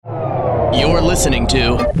You're listening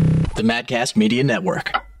to the Madcast Media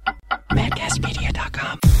Network.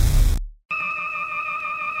 MadcastMedia.com.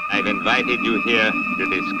 I've invited you here to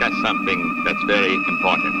discuss something that's very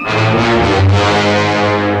important.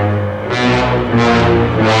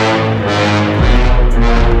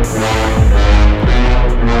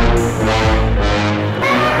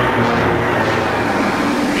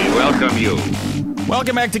 We welcome you.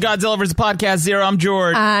 Welcome back to Godzilla vs. Podcast Zero. I'm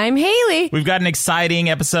George. I'm Haley. We've got an exciting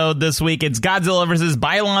episode this week. It's Godzilla vs.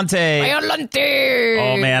 Biollante. Biollante.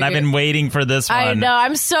 Oh, man, I've been waiting for this one. I know.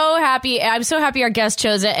 I'm so happy. I'm so happy our guest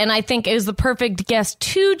chose it, and I think it was the perfect guest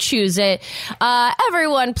to choose it.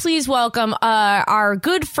 Everyone, please welcome our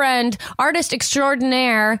good friend, artist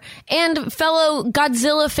extraordinaire, and fellow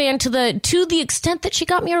Godzilla fan to the extent that she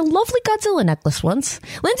got me her lovely Godzilla necklace once,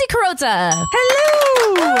 Lindsay Carrozza.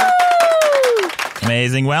 Hello!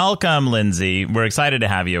 Amazing. Welcome, Lindsay. We're excited to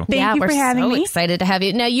have you. Thank you for having me. We're so excited to have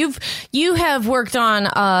you. Now, you have worked on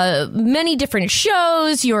many different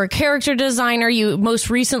shows. You're a character designer. You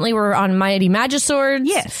most recently were on Mighty Magiswords.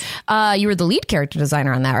 Yes. You were the lead character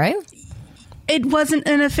designer on that, right? It wasn't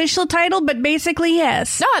an official title, but basically,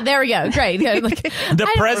 yes. Oh, there we go. Great. The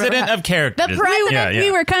president of characters. The president. We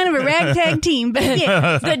were kind of a ragtag team, but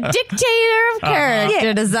yeah. The dictator of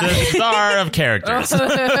character design. The star of characters.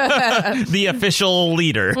 The official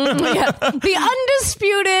leader. Yeah. The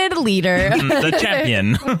undisputed leader. The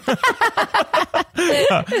champion.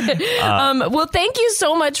 Well, thank you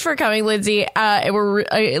so much for coming, Lindsay.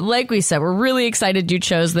 Like we said, we're really excited you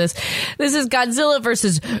chose this. This is Godzilla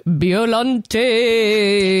versus Biollante.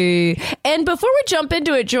 And before we jump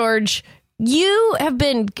into it, George, you've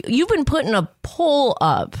been putting a poll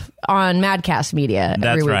up on Madcast Media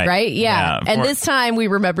every week, right? Yeah. And this time we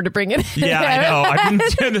remember to bring it in. Yeah, I know.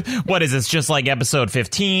 I've been what is this? Just like episode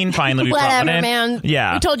 15? Finally, we brought it in. Man.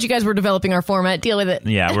 Yeah. We told you guys we're developing our format. Deal with it.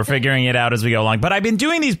 Yeah, we're figuring it out as we go along. But I've been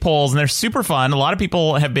doing these polls, and they're super fun. A lot of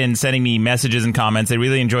people have been sending me messages and comments. They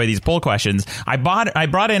really enjoy these poll questions. I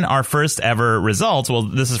brought in our first ever results. Well,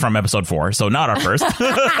 this is from episode 4, so not our first.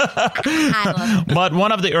 But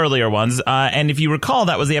one of the earlier ones. And if you recall,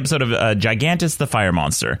 that was the episode of Gigantus the Fire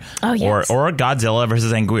Monster. Oh, yes. Or Godzilla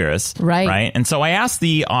versus Anguirus. Right. And so I asked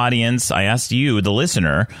the audience, I asked you, the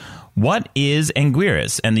listener, what is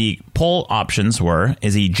Anguirus? And the poll options were,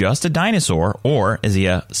 is he just a dinosaur or is he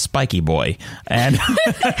a spiky boy? And,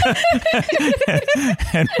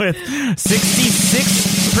 and with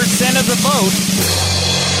 66% of the vote,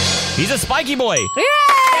 he's a spiky boy.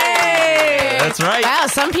 Yay! That's right. Wow,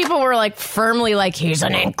 some people were like firmly like, he's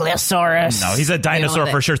an ankylosaurus. No, he's a dinosaur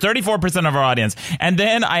for sure. 34% of our audience. And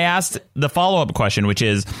then I asked the follow-up question, which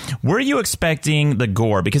is, were you expecting the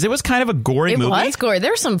gore? Because it was kind of a gory movie. It was gory.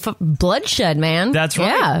 There's some bloodshed, man. That's right.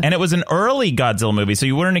 Yeah. And it was an early Godzilla movie, so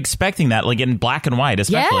you weren't expecting that, like in black and white,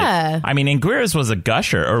 especially. Yeah. I mean, Anguirus was a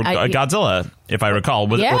gusher, or Godzilla, if I recall.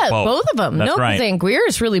 Both of them. That's right. Because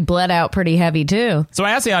Anguirus really bled out pretty heavy, too. So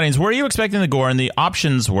I asked the audience, were you expecting the gore? And the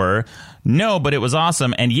options were, no, but it was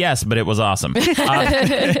awesome, and yes, but it was awesome. And with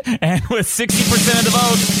 60% of the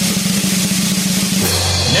vote,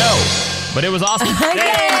 no, but it was awesome.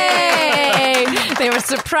 Yay! They were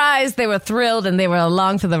surprised, they were thrilled, and they were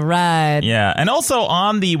along for the ride. Yeah, and also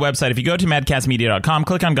on the website, if you go to madcastmedia.com,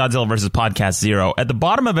 click on Godzilla vs. Podcast Zero. At the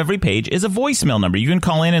bottom of every page is a voicemail number. You can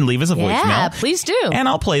call in and leave us a voicemail. Yeah, please do. And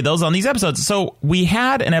I'll play those on these episodes. So we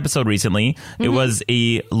had an episode recently. Mm-hmm. It was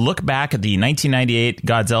a look back at the 1998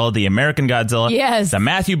 Godzilla, the American Godzilla. Yes. The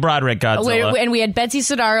Matthew Broderick Godzilla. And we had Betsy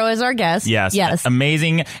Sodaro as our guest. Yes.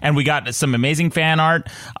 Amazing. And we got some amazing fan art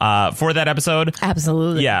for that episode.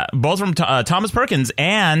 Absolutely. Yeah, both from Thomas Perkins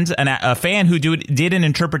and a fan who did an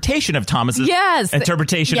interpretation of Thomas's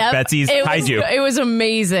interpretation of Betsy's kaiju. It was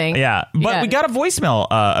amazing. Yeah, but we got a voicemail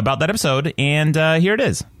about that episode, and here it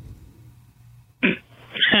is.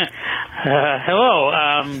 Hello.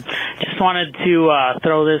 Just wanted to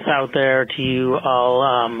throw this out there to you all.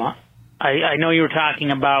 I know you were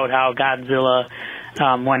talking about how Godzilla,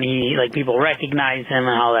 when people recognize him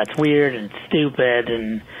and how that's weird and stupid,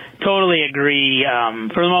 and totally agree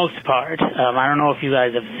for the most part. I don't know if you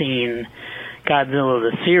guys have seen Godzilla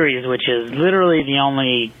the series, which is literally the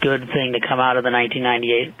only good thing to come out of the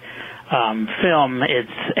 1998 film.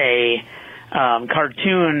 It's a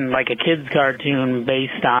cartoon, like a kid's cartoon,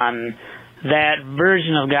 based on that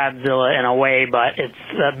version of Godzilla in a way, but it's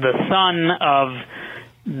the son of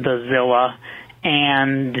the Zilla,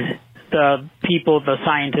 and the people, the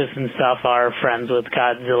scientists and stuff, are friends with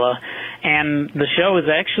Godzilla. And the show is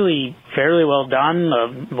actually fairly well done.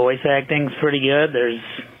 The voice acting's pretty good. There's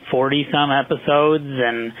 40-some episodes,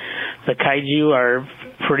 and the kaiju are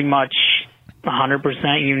pretty much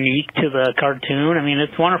 100% unique to the cartoon. I mean,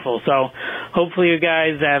 it's wonderful. So hopefully you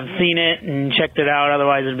guys have seen it and checked it out.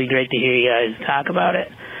 Otherwise, it'd be great to hear you guys talk about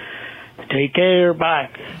it. Take care. Bye.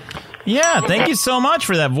 Yeah, thank you so much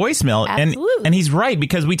for that voicemail. And he's right,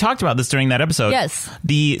 because we talked about this during that episode. Yes.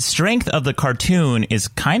 The strength of the cartoon is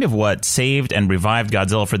kind of what saved and revived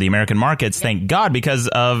Godzilla for the American markets, thank God, because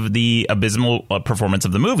of the abysmal performance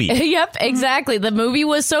of the movie. Yep, exactly. The movie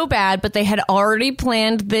was so bad, but they had already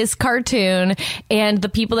planned this cartoon, and the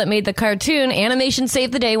people that made the cartoon, animation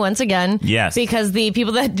saved the day once again. Yes. Because the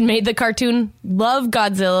people that made the cartoon love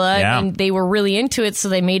Godzilla, and they were really into it, so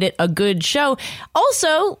they made it a good show.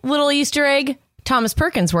 Also, little Easter egg, Thomas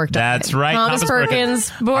Perkins worked on it. That's right. Thomas Perkins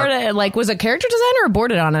boarded, was a character designer or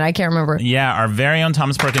boarded on it? I can't remember. Yeah, our very own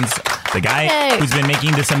Thomas Perkins, the guy who's been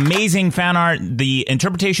making this amazing fan art, the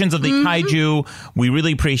interpretations of the kaiju. We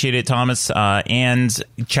really appreciate it, Thomas. And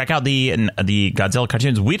check out the Godzilla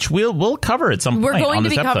cartoons, which we'll cover at some point. We're going on to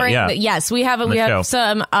this be covering. episode. Yeah. Yes, we have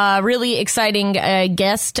some really exciting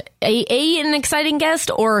guest, an exciting guest,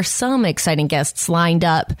 or some exciting guests lined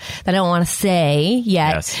up that I don't want to say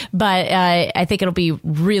yet. Yes. But I think it'll be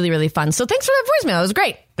really, really fun. So thanks for that voicemail. It was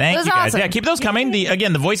great. Thank you, guys. Awesome. Yeah, keep those coming. The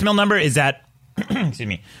voicemail number is at excuse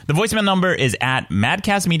me. The voicemail number is at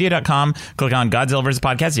madcastmedia.com. Click on Godzilla vs.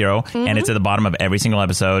 Podcast Zero, and it's at the bottom of every single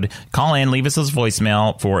episode. Call in, leave us those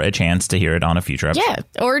voicemail for a chance to hear it on a future episode.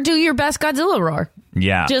 Yeah, or do your best Godzilla roar.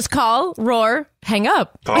 Yeah. Just call, roar, hang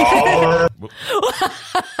up.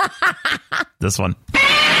 This one.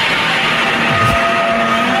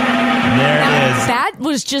 There it is. That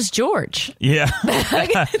was just George. Yeah.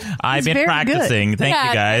 I've been practicing. Good. Thank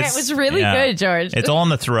you, guys. It was really good, George. It's all in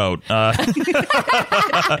the throat.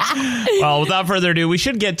 Well, without further ado, we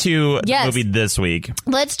should get to the movie this week.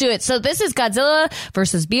 Let's do it. So this is Godzilla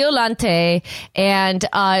versus Biollante, and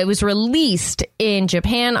it was released in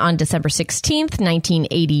Japan on December 16th,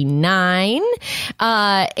 1989.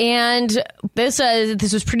 And this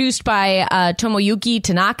was produced by Tomoyuki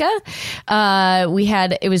Tanaka.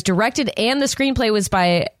 It was directed, and the screenplay was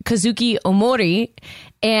by Kazuki Omori,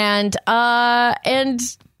 and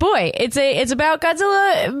boy, it's about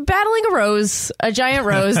Godzilla battling a giant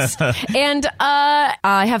rose. And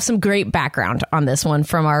I have some great background on this one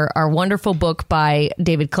from our wonderful book by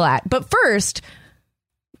David Collette. But first,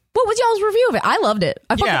 what was y'all's review of it? I loved it.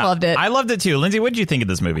 I fucking loved it. I loved it too. Lindsay, what did you think of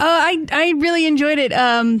this movie? I really enjoyed it.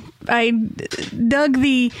 I dug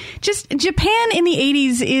Japan in the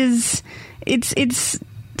 80s it's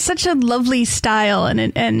such a lovely style,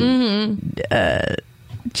 and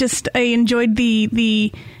just I enjoyed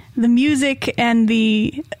the music and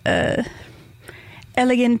the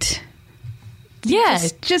elegant,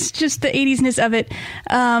 just the 80s-ness of it,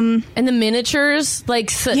 and the miniatures, great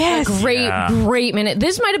minute.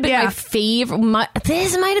 This might have been my favorite.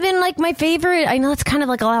 This might have been my favorite. I know it's kind of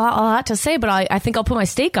a lot to say, but I think I'll put my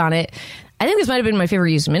stake on it. I think this might have been my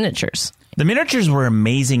favorite use of miniatures. The miniatures were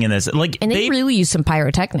amazing in this. And they really used some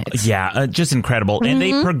pyrotechnics. Yeah, just incredible. And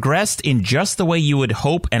they progressed in just the way you would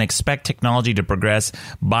hope and expect technology to progress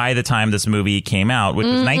by the time this movie came out, which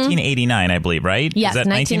was 1989, I believe, right? Yes, is that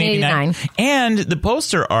 1989. And the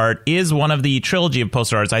poster art is one of the trilogy of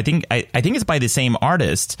poster arts. I think it's by the same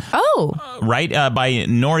artist. Oh. Right? By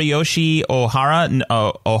Noriyoshi Ohara.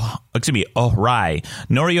 Orai.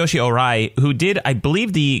 Noriyoshi Orai, who did, I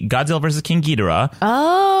believe, the Godzilla vs. King Ghidorah.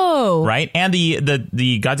 Oh. Right? And the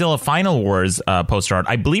Godzilla Final Wars poster art.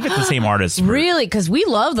 I believe it's the same artist. Really? Because we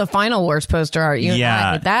love the Final Wars poster art.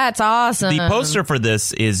 That's awesome. The poster for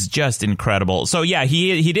this is just incredible. So yeah,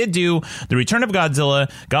 he did do The Return of Godzilla,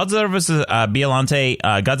 Godzilla vs. Biollante,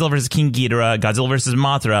 Godzilla vs. King Ghidorah, Godzilla vs.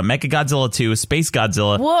 Mothra, Mechagodzilla 2, Space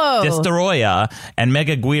Godzilla, Destoroyah, and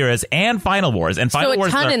Megaguirus, and Final Wars. And Final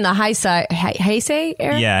Wars in the Heisei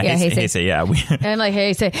era? Yeah, Heisei, yeah. And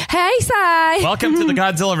Heisei. Welcome to the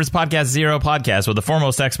Godzilla vs. Podcast Zero podcast with the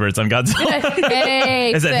foremost experts on Godzilla.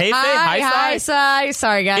 Is it Heisei?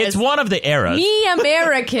 Sorry, guys. It's one of the eras. Me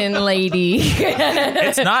American lady.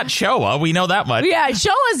 It's not Showa. We know that much. Yeah,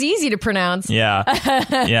 Showa's easy to pronounce. Yeah.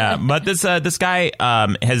 But this guy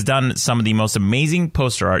has done some of the most amazing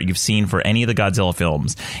poster art you've seen for any of the Godzilla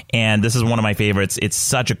films, and this is one of my favorites. It's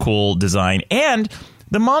such a cool design, and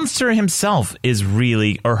the monster himself is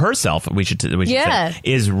really, or herself, we should say,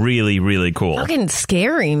 is really, really cool. Fucking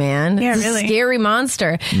scary, man. Yeah, it's really. a scary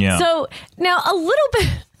monster. Yeah. So now a little bit,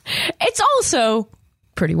 it's also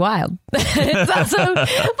pretty wild. Let's also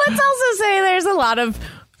say there's a lot of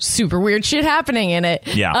super weird shit happening in it.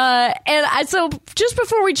 Yeah. So just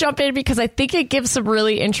before we jump in, because I think it gives some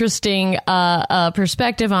really interesting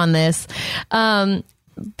perspective on this,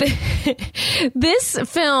 this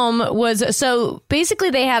film was, so basically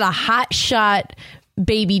they had a hot shot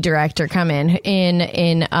baby director come in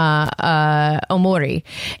Omori,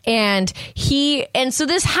 and so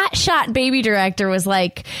this hot shot baby director was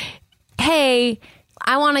like, hey,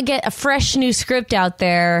 I want to get a fresh new script out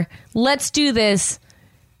there. Let's do this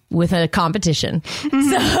with a competition.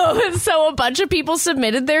 So a bunch of people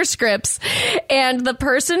submitted their scripts, and the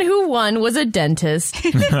person who won was a dentist.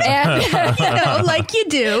 And like you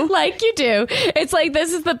do. It's like,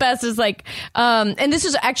 this is the best. It's like, and this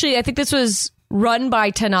is actually, I think this was run by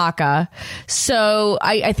Tanaka. So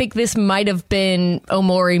I think this might have been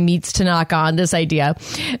Omori meets Tanaka on this idea.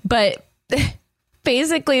 But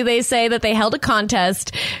basically, they say that they held a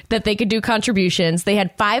contest that they could do contributions. They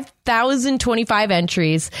had 5,025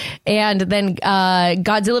 entries, and then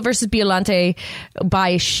Godzilla vs. Biollante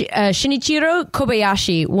by Shinichiro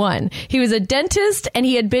Kobayashi won. He was a dentist, and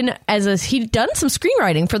he'd done some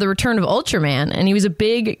screenwriting for The Return of Ultraman, and he was a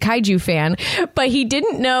big kaiju fan, but he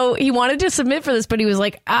didn't know, he wanted to submit for this, but he was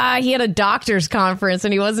like, he had a doctor's conference,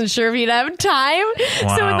 and he wasn't sure if he'd have time.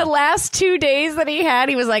 Wow. So in the last 2 days that he had,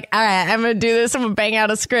 he was like, all right, I'm going to do this. I'm going to bang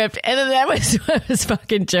out a script. And then that was what was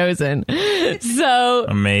fucking chosen. So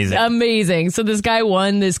amazing. So this guy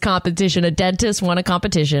won this competition. A dentist won a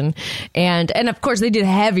competition. And of course they did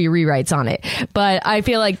heavy rewrites on it. But I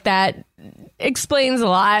feel like that explains a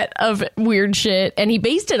lot of weird shit. And he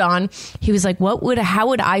based it on, he was like, how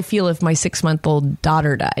would I feel if my 6-month-old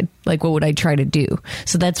daughter died? Like, what would I try to do?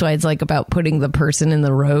 So that's why it's like about putting the person in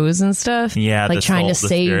the rows and stuff. Yeah, like trying to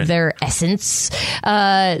save spirit. their essence.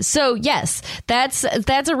 So yes, that's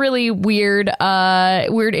a really weird,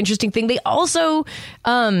 interesting thing. They also,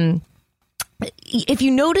 if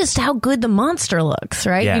you noticed how good the monster looks,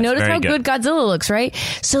 right? Yeah, you noticed how good Godzilla looks, right?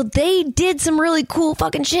 So they did some really cool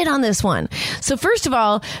fucking shit on this one. So first of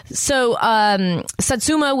all,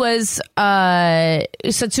 Satsuma was in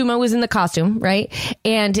the costume, right?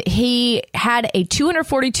 And he had a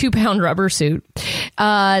 242-pound rubber suit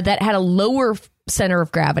that had a lower center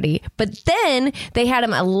of gravity, but then they had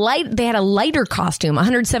a lighter costume,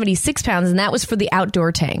 176 pounds, and that was for the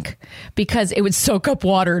outdoor tank because it would soak up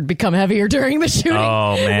water and become heavier during the shooting.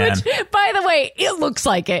 Oh man. Which, by the way, it looks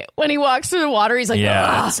like it when he walks through the water. He's like,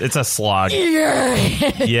 it's a slog.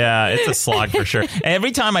 Yeah, it's a slog for sure.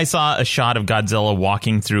 Every time I saw a shot of Godzilla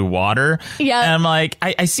walking through water, and I'm like,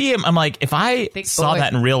 I see him, I'm like, if I saw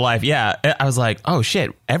that in real life, I was like, oh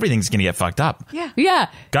shit, everything's gonna get fucked up.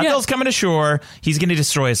 Godzilla's coming to shore. He's going to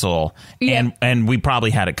destroy us all. And we probably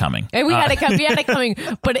had it coming. And we had it coming,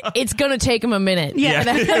 but it's going to take him a minute. Yeah.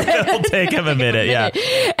 It'll take him a minute, yeah.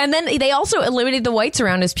 And then they also eliminated the whites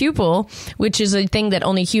around his pupil, which is a thing that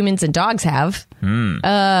only humans and dogs have.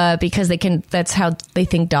 Because that's how they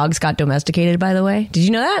think dogs got domesticated, by the way. Did you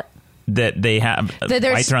know that? That they have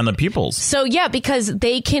whites around the pupils. So yeah, because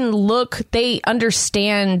they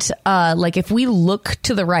understand, like if we look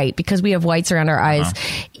to the right, because we have whites around our eyes,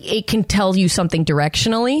 it can tell you something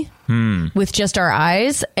directionally with just our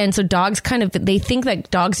eyes. And so dogs they think that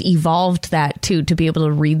dogs evolved that too, to be able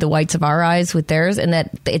to read the whites of our eyes with theirs, and that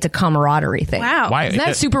it's a camaraderie thing. Wow. Why, isn't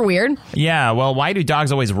that super weird? Yeah, well, why do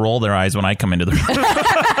dogs always roll their eyes when I come into the room?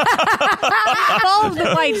 All of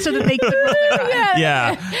the whites so that they could roll their eyes.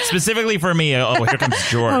 Yeah, specifically for me. Oh, here comes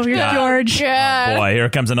George. Oh, here's George. Yeah. Oh, boy, here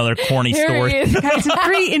comes another corny story. Guys,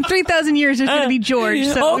 in 3,000 years, there's going to be George,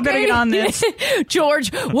 so we better get on this.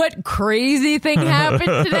 George, what crazy thing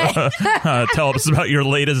happened today? Tell us about your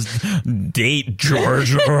latest date,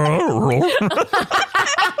 George. Oh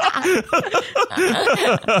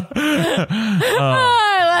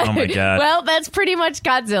my God. Well, that's pretty much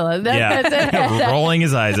Godzilla. That's rolling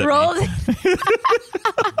his eyes at me.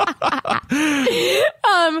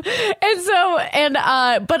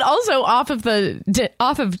 But also off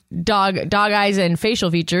of dog eyes and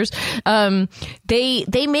facial features, they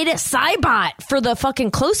made it Cybot for the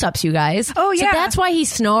fucking close-ups, you guys. Oh yeah, so that's why he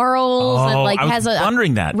snarls and like I was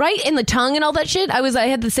wondering that, right in the tongue and all that shit. I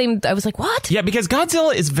had the same. I was like, what? Yeah, because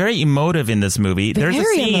Godzilla is very emotive in this movie. There's a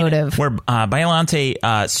scene where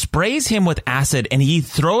Biollante sprays him with acid and he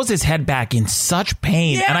throws his head back in such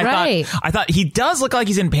pain. Yeah, and I thought he does look like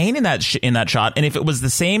he's in pain in that shot. And if it was the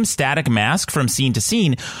same static mask from scene to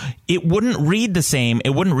scene, it wouldn't read the same. It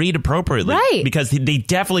wouldn't read appropriately, right? Because they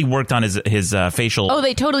definitely worked on his facial. Oh,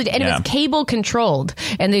 they totally did. And it was cable controlled.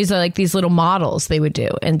 And these are like these little models they would do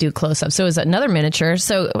and do close ups. So it was another miniature.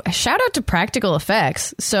 So shout out to practical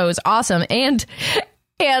effects. So it's awesome. And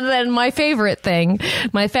then my favorite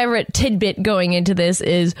tidbit going into this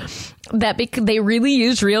is that they really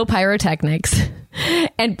used real pyrotechnics.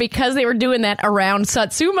 And because they were doing that around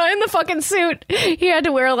Satsuma in the fucking suit, he had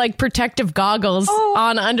to wear like protective goggles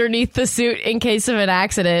on underneath the suit in case of an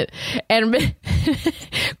accident. And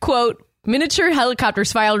quote, miniature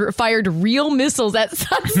helicopters fired real missiles at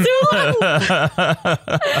Satsuma.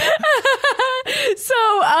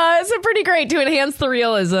 So pretty great to enhance the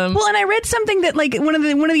realism. Well, and I read something that like one of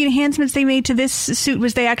the enhancements they made to this suit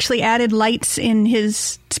was they actually added lights in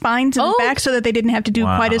his spines and back so that they didn't have to do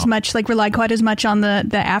quite as much, like rely quite as much on the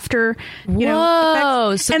after,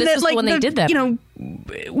 Whoa. So and this is when they did that. You know,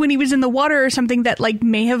 when he was in the water or something that like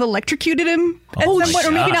may have electrocuted him at some point,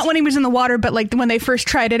 or maybe not when he was in the water, but like when they first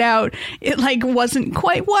tried it out, it like wasn't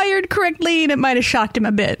quite wired correctly and it might have shocked him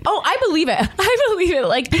a bit. Oh, I believe it.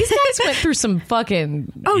 Like these guys went through some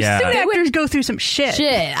fucking suit actors go through some shit.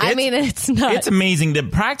 I mean, it's nuts. It's amazing. The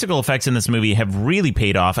practical effects in this movie have really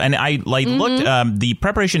paid off. And I looked, the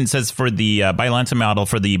preparation says for the Biollante model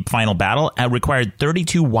for the final battle required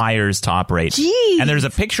 32 wires to operate. Jeez. And there's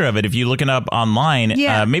a picture of it if you look it up online.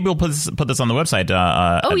 Maybe we'll put this on the website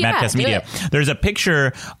at Madcast Media. There's a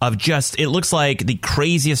picture of just, it looks like the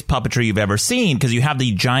craziest puppetry you've ever seen, because you have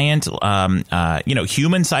the giant,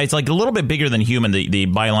 human size, like a little bit bigger than human, the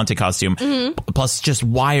Biollante costume, plus just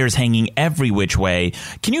wires hanging every which way.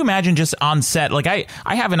 Can you imagine just on set? Like I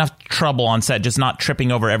have enough trouble on set just not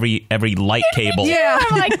tripping over every light cable.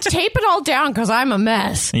 I'm like, tape it all down because I'm a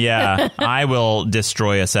mess. Yeah, I will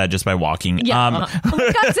destroy a set just by walking.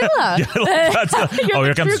 Godzilla.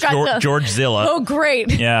 Here comes George Zilla. Oh,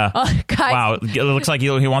 great. Yeah. Guys, wow. It looks like he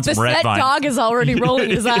wants the some red set vine. dog is already rolling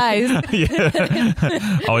his eyes.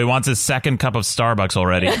 Oh, he wants his second cup of Starbucks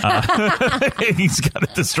already. He's got to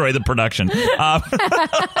destroy the production.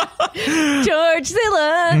 George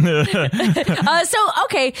Zilla.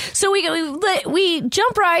 So we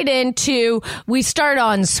jump right into, we start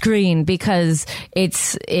on screen because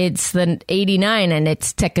it's the 89 and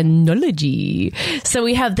it's technology. So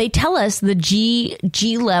they tell us the G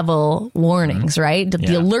level warnings, right?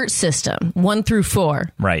 The alert system 1 through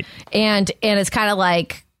 4, right? And it's kind of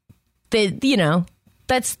like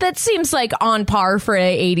that seems like on par for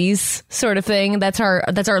an 80s sort of thing. That's our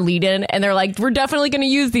lead in, and they're like, we're definitely going to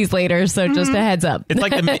use these later, so just a heads up. It's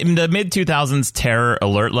like the mid 2000s terror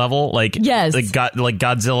alert level, like like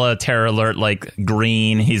Godzilla terror alert, like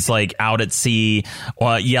green, he's like out at sea,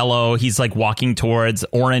 yellow, he's like walking towards,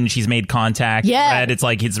 orange, he's made contact, red, it's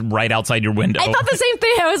like he's right outside your window. I thought the same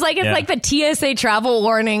thing. I was like, it's like the TSA travel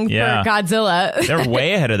warning for Godzilla. They're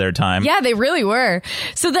way ahead of their time. Yeah, they really were.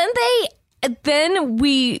 So then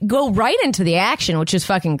we go right into the action, which is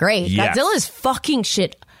fucking great. Yes. Godzilla's fucking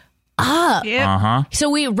shit up. Yeah.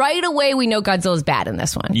 So right away we know Godzilla's bad in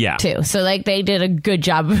this one. Yeah. Too. So like they did a good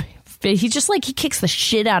job. He's just like, he kicks the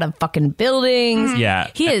shit out of fucking buildings. Yeah.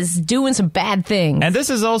 He is doing some bad things. And this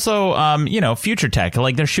is also, future tech.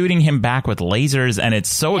 Like, they're shooting him back with lasers, and it's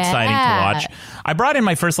so exciting to watch. I brought in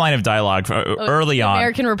my first line of dialogue early on.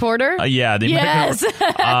 American Reporter? The American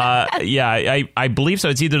I believe so.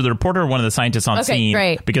 It's either the reporter or one of the scientists on scene.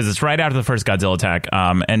 Great. Because it's right after the first Godzilla attack.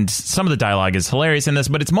 And some of the dialogue is hilarious in this,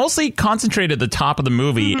 but it's mostly concentrated at the top of the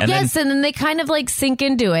movie. And and then they kind of like sink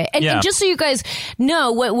into it. And just so you guys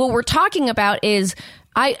know, what we're talking about is,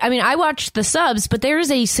 I watched the subs, but there is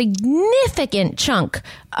a significant chunk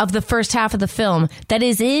of the first half of the film that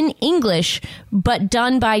is in English, but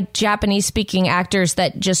done by Japanese-speaking actors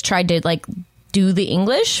that just tried to like do the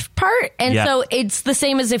English part. And so it's the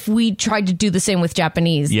same as if we tried to do the same with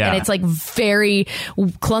Japanese. And it's like very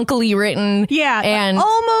clunkily written. And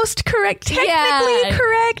almost correct. Technically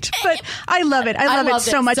correct. But I love it. I love it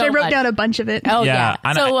so much. I wrote down a bunch of it. Oh,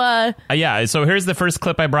 yeah. So here's the first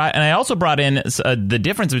clip I brought. And I also brought in the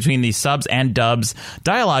difference between the subs and dubs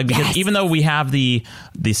dialogue, because even though we have the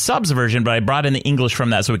subs version, but I brought in the English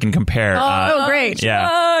from that so we can compare. Great.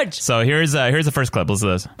 Yeah. So here's the first clip. Listen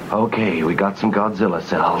to this. Okay, we got some Godzilla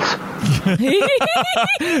cells.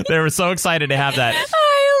 They were so excited to have that. I love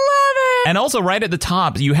it. And also, right at the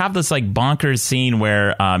top, you have this like bonkers scene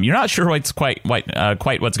where you're not sure what's quite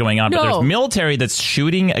what's going on, but there's military that's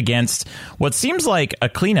shooting against what seems like a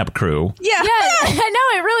cleanup crew. Yeah, I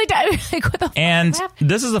know, it really does. Like, what the and fuck?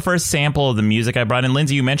 This is the first sample of the music I brought in.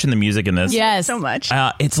 Lindsay, you mentioned the music in this. Yes, so much.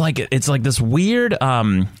 It's like this weird,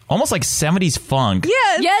 almost like 70s funk.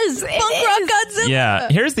 Yes, funk rock Godzilla. Yeah,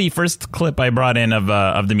 here's the first clip I brought in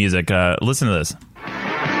of the music. Listen to this.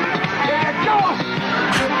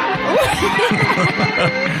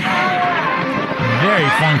 Very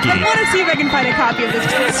funky. I want to see if I can find a copy of this.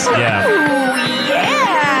 Yeah.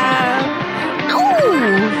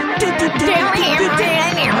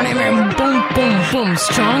 Boom, boom, boom.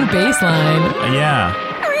 Strong bass line. Yeah.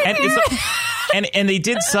 And And they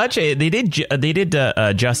did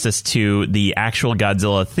justice to the actual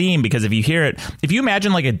Godzilla theme, because if you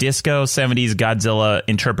imagine like a disco 70s Godzilla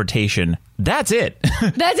interpretation, that's it.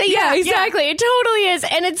 That's it. Yeah, exactly. Yeah. It totally is.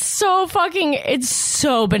 And it's so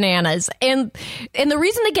bananas. And the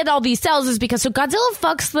reason they get all these cells is because Godzilla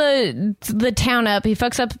fucks the town up. He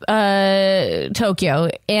fucks up Tokyo,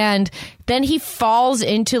 and then he falls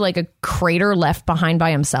into like a crater left behind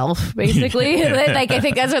by himself, basically. Like, I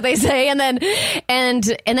think that's what they say. And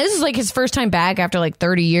this is like his first time back after like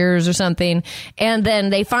 30 years or something. And then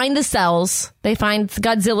they find the cells. They find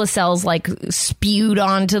Godzilla cells like spewed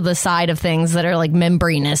onto the side of things that are like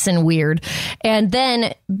membranous and weird. And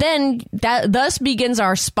then that thus begins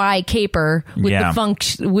our spy caper with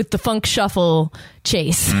the funk shuffle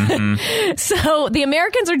chase. Mm-hmm. So the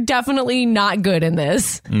Americans are definitely not good in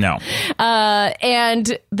this. No.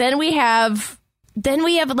 And then we have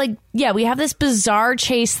this bizarre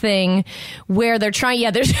chase thing where they're trying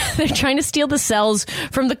to steal the cells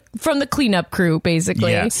from the cleanup crew,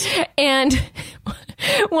 basically. Yes. And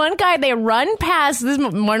one guy, they run past, this is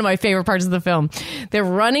one of my favorite parts of the film. They're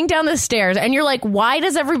running down the stairs, and you're like, why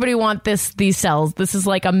does everybody want these cells? This is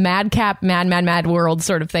like a madcap, mad world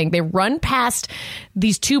sort of thing. They run past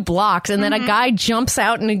these 2 blocks, and then a guy jumps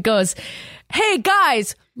out and he goes, hey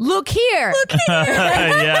guys, look here.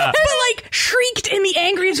 Yeah. But like shrieked in the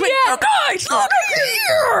angriest way. Yeah. Oh, guys, look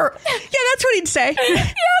here. Yeah, that's what he'd say. Yeah,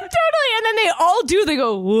 totally. And then they all do. They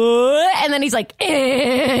go, what? And then he's like,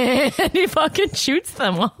 and he fucking shoots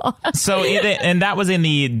them all. So, and that was in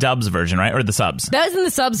the dubs version, right? Or the subs? That was in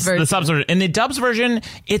the subs version. The subs version. In the dubs version,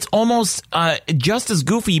 it's almost just as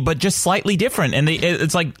goofy, but just slightly different. And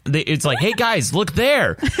it's like, hey guys, look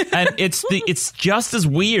there. And it's just as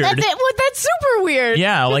weird. That's super weird.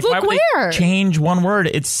 Yeah, like why would they change one word?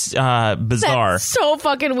 It's bizarre. That's so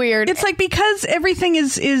fucking weird. It's like because everything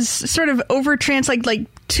is sort of like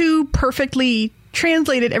too perfectly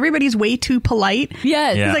translated, everybody's way too polite.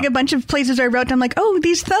 Yes. There's like a bunch of places where I wrote down like, oh,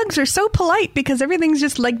 these thugs are so polite because everything's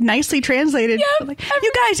just like nicely translated. Yep. Like,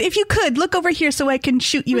 you guys, if you could look over here so I can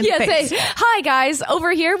shoot you in the face. Say, hi guys,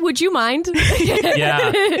 over here, would you mind?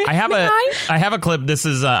 Yeah. I have a clip. This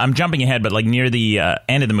is I'm jumping ahead, but like near the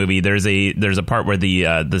end of the movie, there's a part where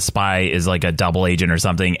the spy is like a double agent or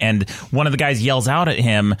something, and one of the guys yells out at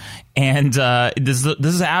him, and this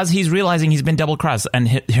is as he's realizing he's been double crossed, and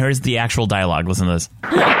here's the actual dialogue. Listen to this.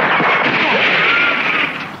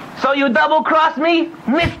 So you double-crossed me,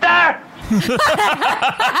 mister? Yes.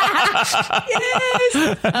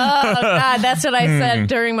 Oh God, that's what I said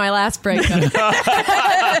during my last breakup.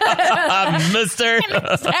 Mister.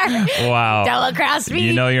 Wow. Double cross me.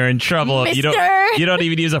 You know you're in trouble. Mister. You don't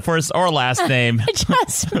even use a first or last name.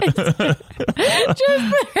 Just the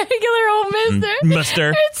regular old mister.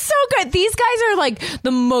 Mister. It's so good. These guys are like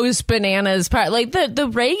the most bananas part. Like the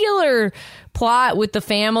regular plot with the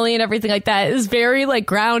family and everything like that is very like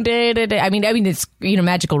grounded, and I mean it's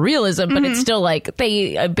magical realism, but it's still like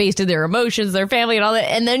they based in their emotions, their family, and all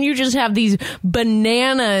that. And then you just have these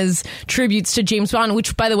bananas tributes to James Bond,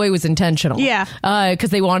 which by the way was intentional. Yeah, because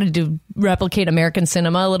they wanted to replicate American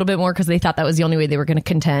cinema a little bit more because they thought that was the only way they were going to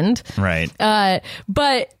contend. Right.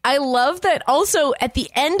 But I love that also at the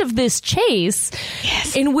end of this chase,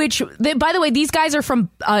 in which by the way these guys are from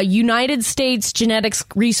a United States genetics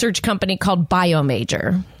research company called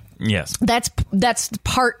Biollante. Yes. That's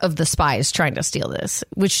part of the spies trying to steal this,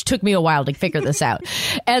 which took me a while to figure this out.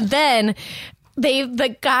 And then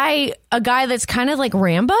a guy that's kind of like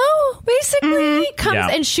Rambo, basically,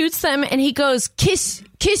 comes and shoots them, and he goes, kiss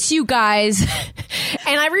you guys.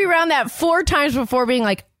 And I rewound that 4 times before being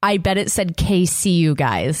like, I bet it said KC you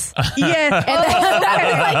guys. Yeah. And then I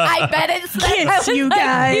was like, I bet it said kiss you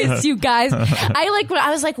guys. Kiss you guys. I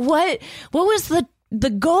was like, what was the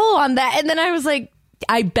goal on that? And then I was like,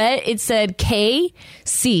 I bet it said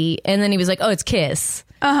KC, and then he was like, oh, it's kiss.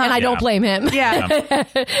 And I don't blame him. Yeah.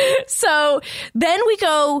 So then we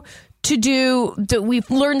go to we've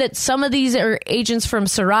learned that some of these are agents from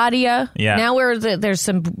Saradia. Yeah. Now there's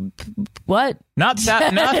some, what? Not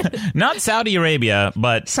Saudi Arabia,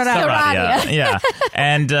 but Saradia. Yeah.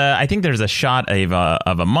 And I think there's a shot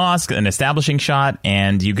of a mosque, an establishing shot,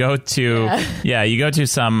 and you go to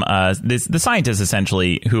some the scientist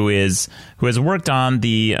essentially who has worked on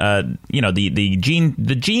the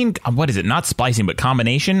gene what is it, not splicing but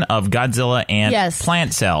combination of Godzilla and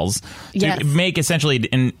plant cells to make essentially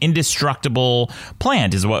an indestructible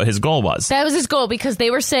plant is what his goal was. That was his goal, because they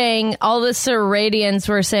were saying, all the Saradians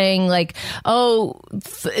were saying like, oh,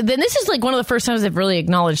 then this is like one of the first times they've really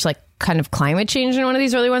acknowledged like kind of climate change in one of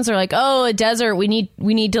these early ones. They're like, oh, a desert, we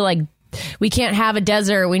need to like we can't have a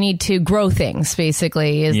desert. We need to grow things,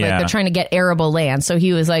 basically. Is like they're trying to get arable land. So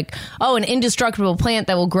he was like, oh, an indestructible plant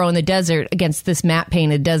that will grow in the desert against this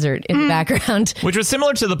matte-painted desert in the background. Which was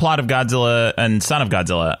similar to the plot of Godzilla and Son of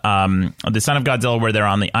Godzilla. The Son of Godzilla, where they're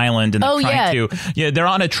on the island and they're trying to... Yeah, they're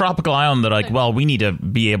on a tropical island. They're like, well, we need to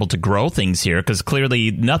be able to grow things here because clearly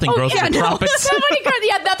nothing grows in the tropics.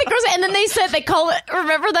 Nothing grows. And then they call it...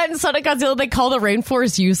 Remember that in Son of Godzilla, they call the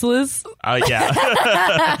rainforest useless? Yeah.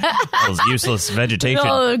 Those useless vegetation.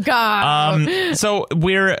 Oh, God. So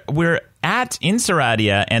we're at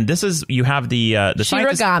Inseradia, and this is, you have the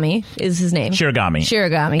Shirogami is his name.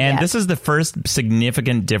 Shirogami, and this is the first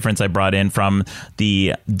significant difference I brought in from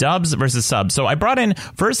the dubs versus subs. So I brought in,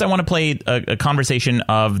 first I want to play a conversation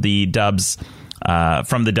of the dubs,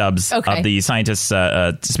 from the dubs of the scientists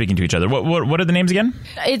speaking to each other. What are the names again?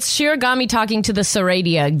 It's Shirogami talking to the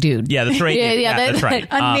Saradia dude. Yeah, the Saradia. That's right.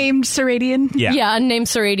 Unnamed Saradian. Yeah, unnamed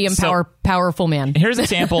Saradian powerful man. Here's an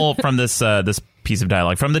example from this piece of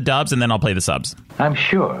dialogue from the dubs, and then I'll play the subs. I'm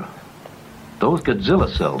sure those Godzilla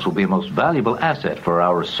cells will be a most valuable asset for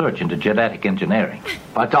our research into genetic engineering.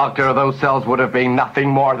 A doctor of those cells would have been nothing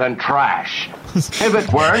more than trash. If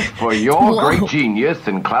it weren't for your great genius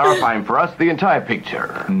in clarifying for us the entire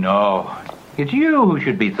picture. No, it's you who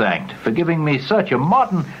should be thanked for giving me such a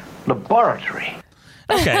modern laboratory.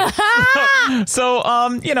 Okay, so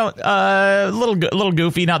a little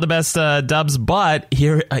goofy, not the best dubs, but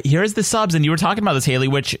here's the subs, and you were talking about this, Haley,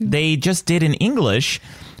 which they just did in English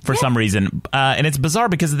for some reason, and it's bizarre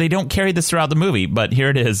because they don't carry this throughout the movie. But here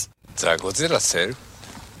it is. The Godzilla cell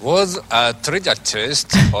was a treasure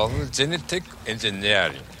chest of genetic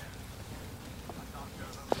engineering.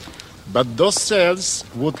 But those cells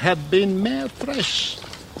would have been mere trash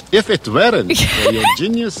if it weren't for your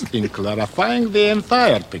genius in clarifying the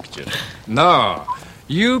entire picture. No,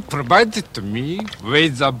 you provided to me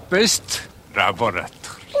with the best laboratory.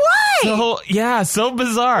 Why? So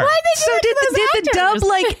bizarre. Why did the dub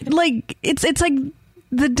like it's like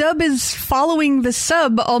the dub is following the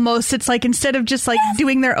sub almost. It's like instead of just like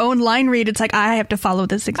doing their own line read, it's like I have to follow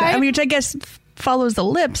this exact. I mean, which I guess follows the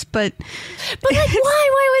lips, but like why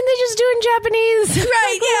wouldn't they just do it in Japanese?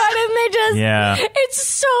 Right? Why didn't they just? Yeah, it's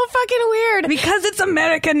so fucking weird because it's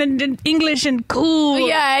American and English and cool.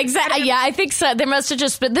 Yeah, exactly. Yeah, I think so. There must have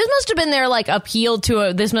just been. This must have been their like appeal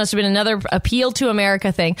to. This must have been another appeal to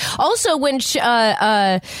America thing. Also, when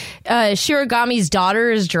Shirogami's daughter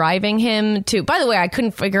is driving him to. By the way, I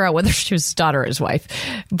couldn't figure out whether she was his daughter or his wife,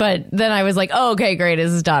 but then I was like, oh, okay, great,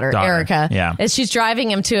 it's his daughter. Erica. Yeah, as she's driving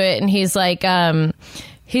him to it, and he's like,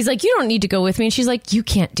 you don't need to go with me. And she's like, you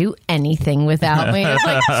can't do anything without me. It's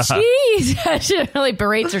like, jeez. She really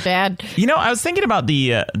berates her dad. You know, I was thinking about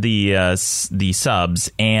the subs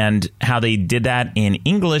and how they did that in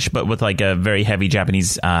English, but with like a very heavy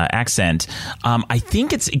Japanese accent. I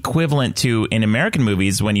think it's equivalent to in American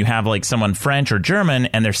movies when you have like someone French or German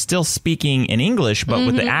and they're still speaking in English, but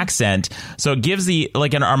with the accent. So it gives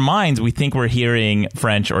like in our minds, we think we're hearing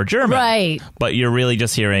French or German. Right. But you're really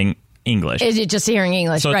just hearing English. Is it just hearing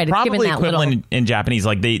English? So right. It's probably that equivalent in Japanese.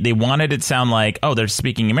 Like they wanted it to sound like, oh, they're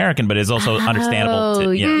speaking American, but it's also understandable.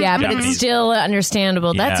 To, yeah, Japanese. but it's still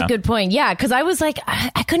understandable. That's a good point. Yeah, because I was like,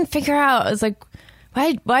 I couldn't figure out. I was like,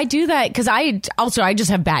 why do that? Because I just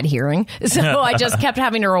have bad hearing, so I just kept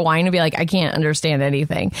having to rewind and be like, I can't understand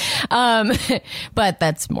anything. But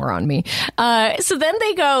that's more on me. So then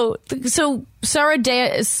they go. So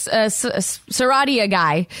Saradia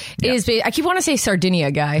guy is. I keep wanting to say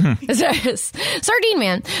Sardinia guy. Sardine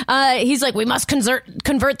man. He's like, we must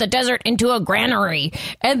convert the desert into a granary,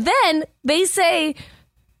 and then they say,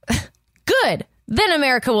 good. Then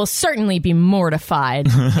America will certainly be mortified.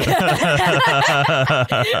 Which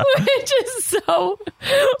is so...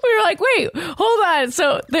 We were like, wait, hold on.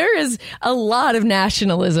 So there is a lot of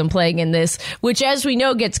nationalism playing in this, which, as we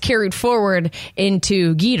know, gets carried forward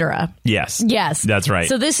into Ghidorah. Yes. That's right.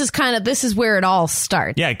 So this is where it all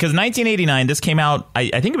starts. Yeah, because 1989, this came out...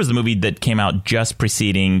 I think it was the movie that came out just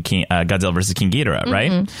preceding Godzilla vs. King Ghidorah,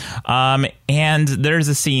 right? And there's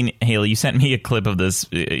a scene, Haley, you sent me a clip of this.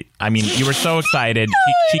 I mean, you were so excited.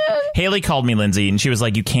 Haley called me, Lindsay, and she was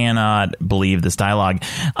like, you cannot believe this dialogue.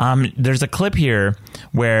 There's a clip here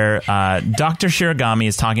where Dr. Shirogami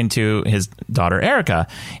is talking to his daughter, Erica,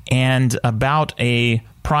 and about a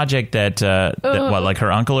project that like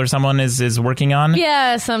her uncle or someone is working on?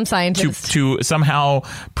 Yeah, some scientist. To somehow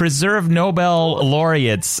preserve Nobel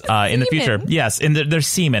laureates in the future. Yes, and they're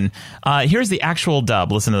seamen. Here's the actual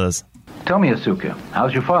dub. Listen to this. Tell me, Asuka,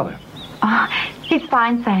 how's your father? He's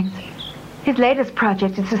fine, thanks. His latest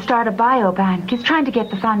project is to start a biobank. He's trying to get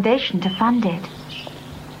the foundation to fund it.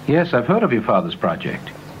 Yes, I've heard of your father's project.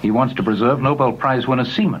 He wants to preserve Nobel Prize winner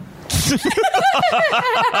semen. This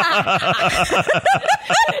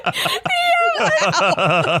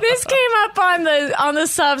came up on the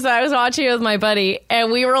subs that I was watching with my buddy,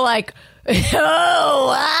 and we were like, we had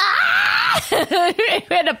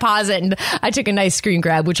to pause it, and I took a nice screen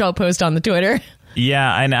grab, which I'll post on the Twitter.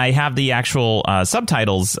 Yeah, and I have the actual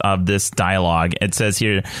subtitles of this dialogue. It says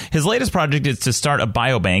here, his latest project is to start a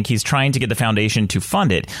biobank. He's trying to get the foundation to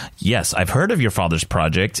fund it. Yes, I've heard of your father's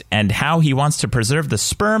project and how he wants to preserve the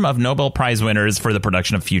sperm of Nobel Prize winners for the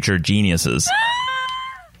production of future geniuses.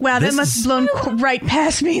 Wow, that must have blown right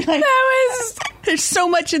past me. Like, there's so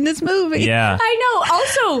much in this movie. Yeah. I know.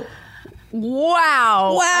 Also,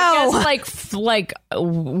 wow. I guess like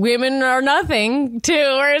women are nothing too,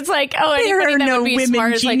 where it's like, oh, anybody that would be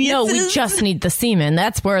smart is like, no, we just need the semen.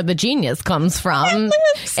 That's where the genius comes from.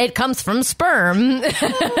 It comes from sperm.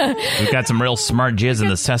 We've got some real smart jizz in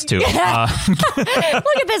this test tube. Look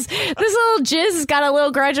at this. This little jizz has got a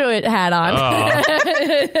little graduate hat on.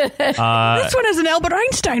 This one has an Albert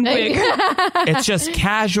Einstein wig. It's just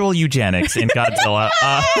casual eugenics in Godzilla.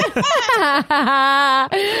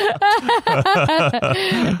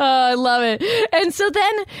 I love it. And so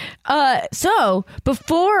then, so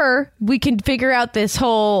before we can figure out this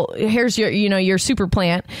whole, here's your super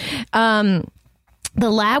plant, the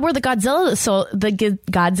lab where the Godzilla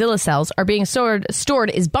cells are being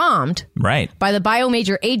stored is bombed, right, by the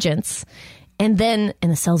biomajor agents. And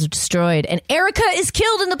the cells are destroyed. And Erica is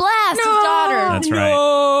killed in the blast, his daughter. That's right.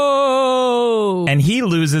 No. And he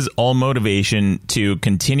loses all motivation to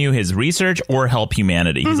continue his research or help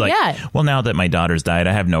humanity. He's like, well, now that my daughter's died,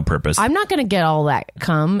 I have no purpose. I'm not going to get all that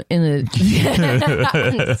cum in the...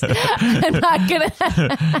 I'm not going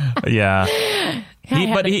to... Yeah.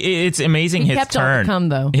 It's amazing his kept turn. All the cum,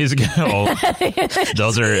 though. Those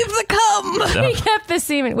are the cum. He kept the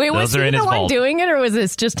semen. Wait, was he the one doing it, or was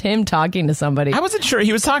this just him talking to somebody? I wasn't sure.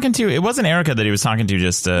 He was talking to. It wasn't Erica that he was talking to.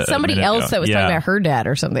 Just somebody else that was talking about her dad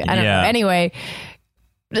or something. I don't know. Anyway,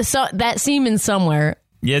 so that semen somewhere.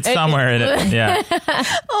 Yeah, it's somewhere in it. Yeah.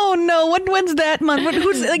 Oh no! When's that month?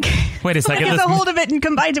 Who's like? Wait a second. Gets a hold of it and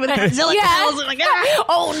combines it with Godzilla.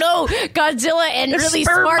 Oh no! Godzilla and really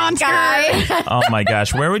smart monster guy. Oh my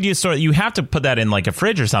gosh! Where would you store? You have to put that in like a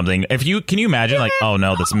fridge or something. Can you imagine? Like, oh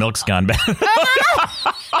no, this milk's gone bad.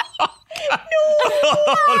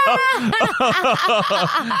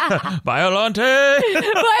 Biollante.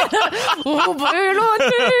 Oh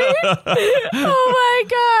my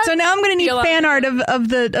god! So now I'm going to need fan art of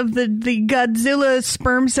the Godzilla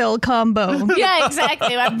sperm cell combo. Yeah,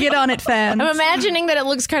 exactly. Get on it, fans. I'm imagining that it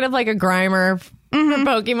looks kind of like a Grimer from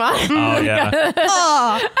Pokemon. Oh yeah.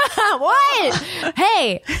 What?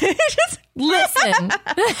 Hey, listen.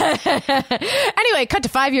 Anyway, cut to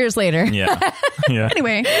 5 years later. Yeah.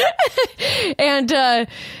 Anyway, and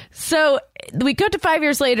so we cut to 5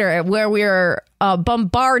 years later, where we are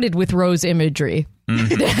bombarded with rose imagery.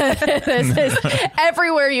 This is,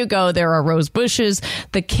 everywhere you go, there are rose bushes.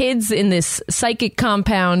 The kids in this psychic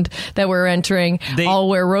compound that we're entering all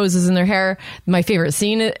wear roses in their hair. My favorite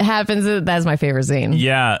scene happens. That's my favorite scene.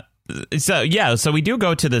 Yeah. So we do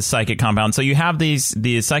go to the psychic compound. So you have the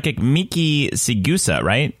psychic Miki Sigusa,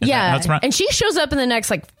 right? And she shows up in the next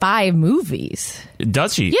 5 movies.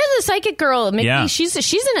 Does she? Yeah, the psychic girl, Miki. Yeah. She's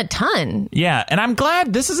in a ton. Yeah, and I'm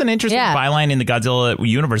glad this is an interesting byline in the Godzilla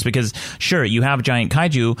universe because sure, you have giant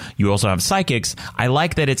kaiju, you also have psychics. I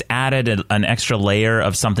like that it's added an extra layer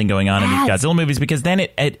of something going on in these Godzilla movies because then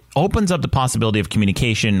it opens up the possibility of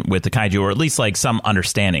communication with the kaiju, or at least some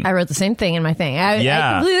understanding. I wrote the same thing in my thing. I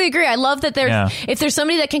completely agree. I love that if there's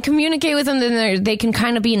somebody that can communicate with them, then they can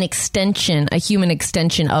kind of be a human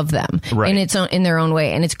extension of them in their own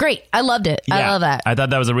way, and it's great. I loved it. I love that. I thought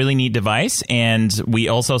that was a really neat device, and we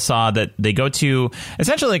also saw that they go to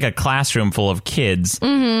essentially a classroom full of kids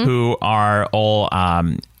who are all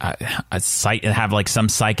have some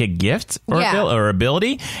psychic gift or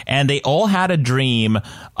ability, and they all had a dream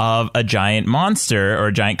of a giant monster or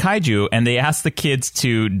a giant kaiju, and they asked the kids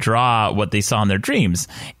to draw what they saw in their dreams.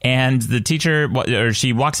 And the teacher,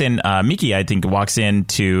 she walks in, Miki, I think, walks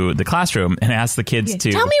into the classroom and asks the kids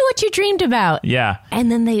to tell me what you dreamed about. Yeah.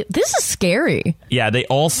 And then this is scary. Yeah, they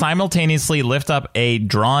all simultaneously lift up a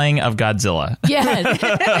drawing of Godzilla. Yeah,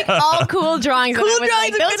 all cool drawings. Cool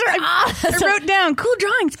drawings. Those are awesome. I wrote down cool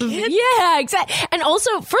drawings, kid. Yeah, exactly. And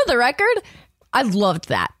also, for the record, I loved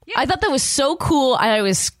that. I thought that was so cool. I thought it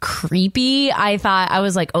was creepy. I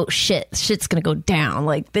was like, oh shit's gonna go down.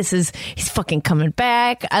 Like he's fucking coming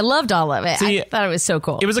back. I loved all of it. See, I thought it was so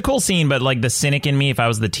cool. It was a cool scene, but like the cynic in me, if I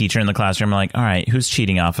was the teacher in the classroom, I'm like, all right, who's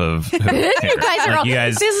cheating off of who? You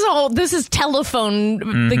guys this is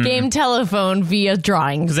telephone, the game telephone via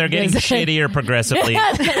drawings. Because they're getting shittier progressively.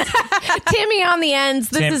 Timmy on the ends.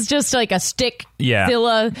 This is just like a stick. Yeah.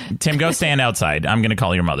 Zilla. Tim, go stand outside. I'm going to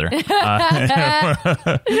call your mother.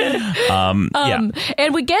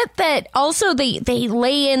 And we get that also they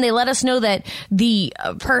let us know that the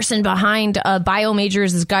person behind Biomajor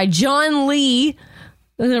is this guy, John Lee.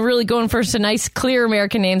 They're really going for some nice, clear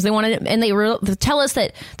American names. They wanted, and they tell us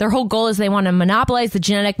that their whole goal is they want to monopolize the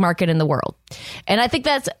genetic market in the world. And I think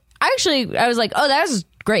that's actually, I was like, oh, that's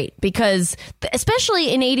great, because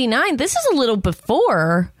especially in '89, this is a little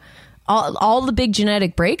before all the big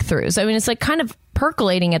genetic breakthroughs. I mean, it's like kind of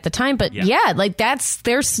percolating at the time, but like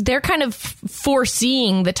they're kind of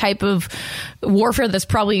foreseeing the type of warfare that's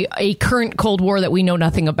probably a current Cold War that we know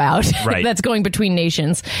nothing about. Right. That's going between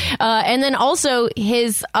nations. And then also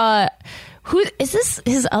his who is this,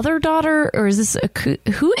 his other daughter, or is this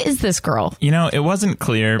who is this girl? You know, it wasn't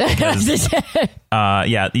clear because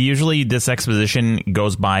usually this exposition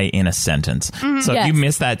goes by in a sentence. So if you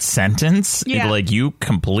miss that sentence, you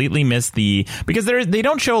completely miss because they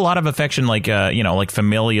don't show a lot of affection, like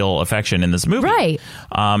familial affection in this movie. Right.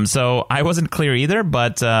 So I wasn't clear either,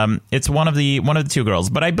 but it's one of the two girls.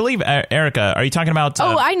 But I believe Erica, are you talking about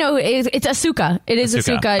I know, it's Asuka. It is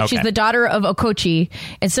Asuka. Okay. She's the daughter of Okochi.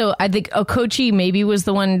 And so I think Okochi maybe was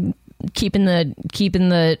the one keeping the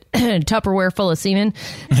Tupperware full of semen.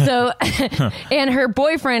 So, and her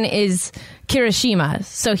boyfriend is Kirishima.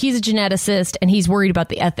 So he's a geneticist and he's worried about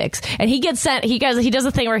the ethics. And he gets sent. He does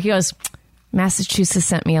a thing where he goes, Massachusetts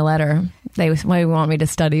sent me a letter. They want me to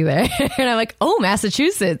study there. And I'm like, oh,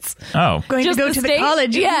 Massachusetts. Oh. Going to go to the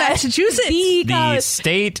college in Massachusetts. The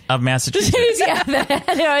state of Massachusetts.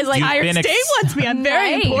 I was like, Iron State wants me. I'm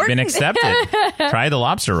very important. You've been accepted. Try the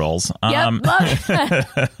lobster rolls. So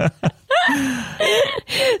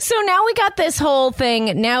now we got this whole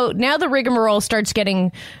thing. Now the rigmarole starts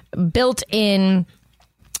getting built in.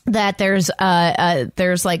 That there's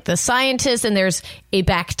like the scientists, and there's a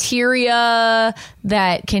bacteria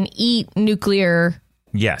that can eat nuclear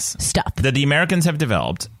stuff that the Americans have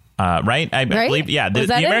developed. Right? I believe, the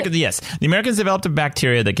Americans. Yes, the Americans developed a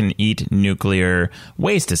bacteria that can eat nuclear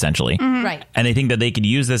waste, essentially. Mm-hmm. Right, and they think that they could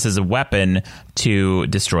use this as a weapon to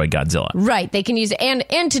destroy Godzilla. Right, they can use it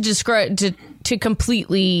and to destroy to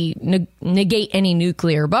completely negate any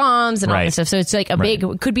nuclear bombs and all that stuff. So it's like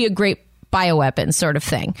could be a great bioweapon sort of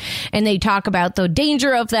thing. And they talk about the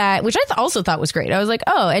danger of that, which I also thought was great. I was like,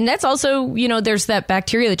 oh, and that's also, there's that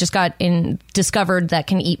bacteria that just got discovered that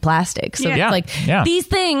can eat plastic. So these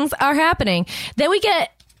things are happening. Then we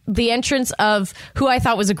get the entrance of who I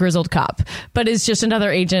thought was a grizzled cop, but is just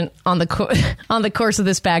another agent on the course of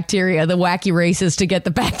this bacteria. The wacky races to get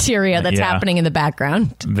the bacteria that's happening in the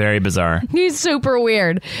background. Very bizarre. He's super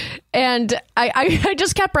weird. And I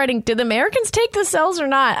just kept writing, did the Americans take the cells or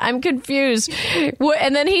not? I'm confused.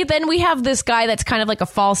 And then we have this guy that's kind of like a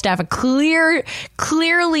Falstaff,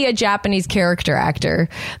 clearly a Japanese character actor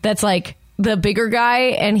that's like the bigger guy,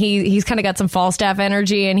 and he's kind of got some Falstaff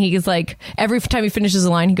energy, and he's like, every time he finishes a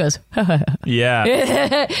line, he goes, there he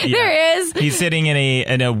is. He's sitting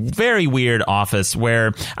in a very weird office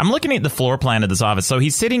where I'm looking at the floor plan of this office. So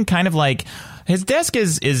he's sitting kind of like, his desk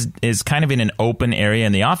is kind of in an open area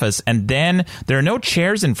in the office, and then there are no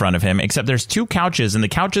chairs in front of him except there's two couches, and the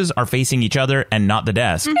couches are facing each other and not the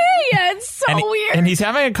desk. Yeah, it's so weird. And he's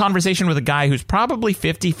having a conversation with a guy who's probably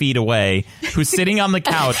 50 feet away, who's sitting on the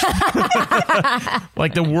couch.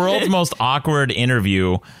 Like the world's most awkward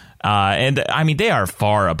interview. And I mean, they are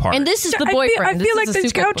far apart. And this is the boyfriend. I feel like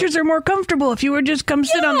these couches are more comfortable if you would just come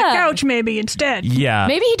sit on the couch maybe instead. Yeah.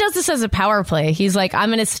 Maybe he does this as a power play. He's like, I'm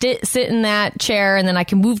going to sit in that chair, and then I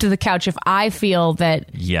can move to the couch if I feel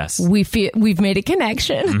that we've made a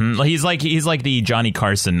connection. Mm-hmm. He's like the Johnny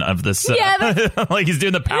Carson of this. Like he's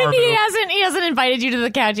doing the power move. He hasn't invited you to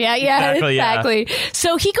the couch yet. Yeah, exactly. Yeah.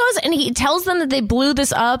 So he goes and he tells them that they blew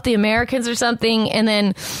this up, the Americans or something, and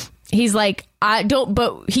then he's like,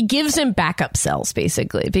 but he gives him backup cells,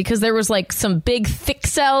 basically, because there was like some big thick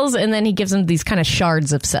cells, and then he gives him these kind of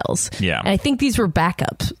shards of cells. Yeah. And I think these were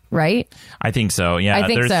backups, right? I think so. Yeah. I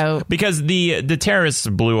think so. Because the terrorists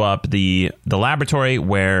blew up the laboratory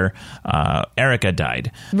where Erica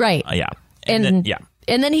died. Right. Yeah. And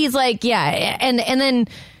then he's like, and then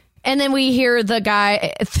And then we hear the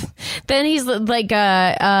guy. Then he's like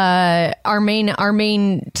our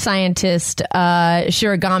main scientist,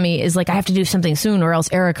 Shiragami, is like, I have to do something soon or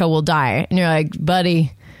else Erica will die. And you're like,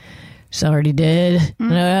 buddy, she's already dead. I don't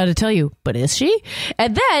know how to tell you, but is she?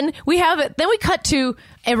 And then we cut to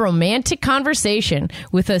a romantic conversation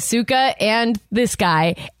with Asuka and this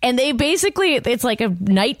guy, and they basically, it's like a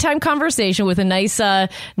nighttime conversation with a nice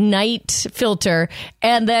night filter,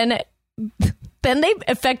 and then they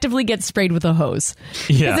effectively get sprayed with a hose.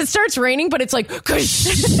 Yeah. It starts raining, but it's like,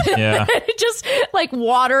 yeah. It just like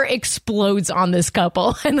water explodes on this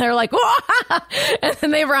couple, and they're like, wah! And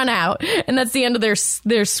then they run out, and that's the end of their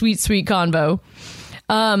sweet convo.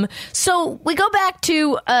 So we go back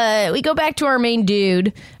to our main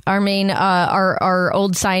dude, our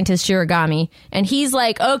old scientist Shiragami, and he's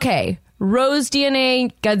like, okay, Rose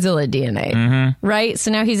DNA, Godzilla DNA, right?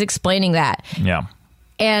 So now he's explaining that. Yeah.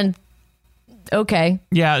 And okay.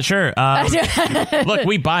 Yeah, sure. Look,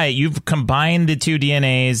 we buy it. You've combined the two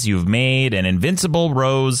DNAs. You've made an invincible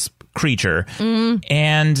Rose creature,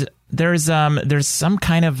 and there's some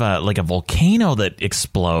kind of like a volcano that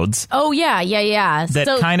explodes. Oh yeah.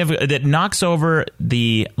 That knocks over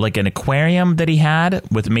like an aquarium that he had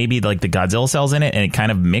with maybe like the Godzilla cells in it, and it kind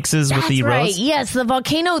of mixes with the Rose. Yes, the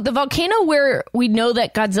volcano where we know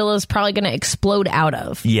that Godzilla is probably going to explode out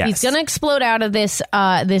of. Yes, he's going to explode out of this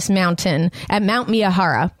mountain at Mount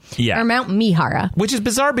Miyahara. Yeah, or Mount Mihara, which is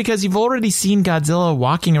bizarre because you've already seen Godzilla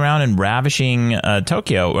walking around and ravaging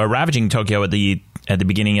Tokyo at the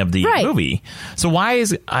beginning of the movie. So why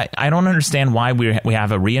is I don't understand why we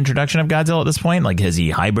have a reintroduction of Godzilla at this point. Like, has he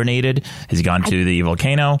hibernated? Has he gone to the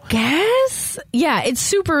volcano? Guess. Yeah, it's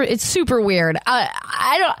super weird.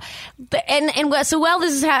 I don't. This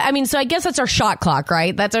is so I guess that's our shot clock,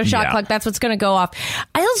 right? That's our shot clock. That's what's going to go off.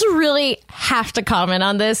 I also really have to comment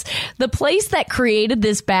on this. The place that created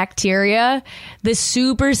this bacteria, this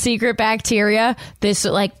super secret bacteria, this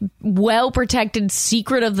like well protected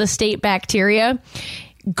secret of the state bacteria.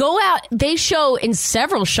 Go out. They show in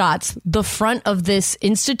several shots the front of this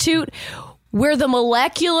institute where the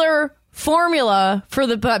molecular formula for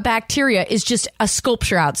the bacteria is just a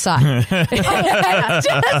sculpture outside.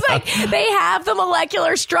 Just like they have the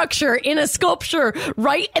molecular structure in a sculpture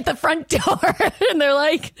right at the front door, and they're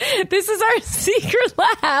like, "This is our secret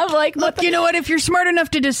lab." Like, look, you know what? If you're smart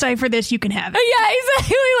enough to decipher this, you can have it. Yeah,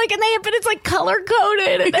 exactly. Like, and but it's like color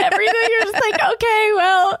coded and everything. You're just like, okay,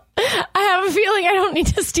 well, I have a feeling I don't need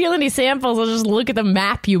to steal any samples. I'll just look at the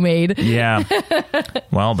map you made. Yeah.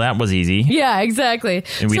 Well, that was easy. Yeah, exactly.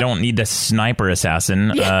 And we don't need the sniper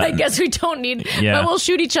assassin. Yeah, I guess we don't need, but we'll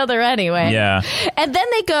shoot each other anyway. Yeah. And then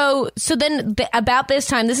they go, so then about this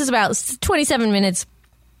time, this is about 27 minutes.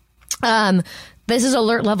 This is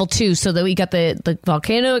alert level 2, so that we got the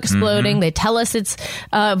volcano exploding. They tell us it's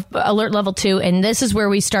alert level 2, and this is where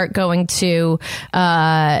we start going to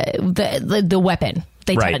the weapon.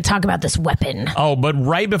 They talk about this weapon. Oh, but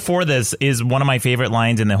right before this is one of my favorite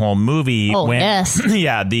lines in the whole movie. Oh, yes.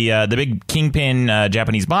 Yeah, the big kingpin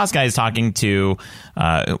Japanese boss guy is talking to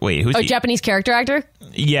who's he? Japanese character actor?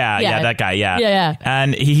 Yeah, that guy, yeah. Yeah.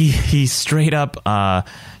 And he straight up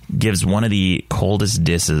gives one of the coldest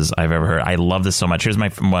disses I've ever heard. I love this so much. Here's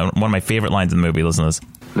one of my favorite lines in the movie. Listen to this.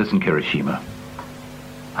 Listen, Kirishima.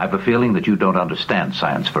 I have a feeling that you don't understand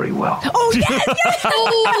science very well. Oh, yes!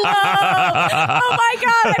 Oh my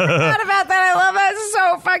God, I forgot about that. I love that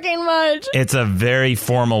so fucking much. It's a very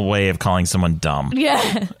formal way of calling someone dumb.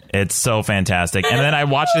 Yeah. It's so fantastic. And then I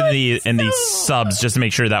watched it in the subs just to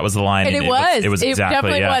make sure that was the line. And it was. It was exactly,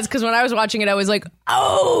 definitely was, because when I was watching it, I was like,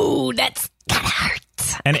 oh, that's kind of hurt.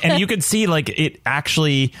 And you could see like it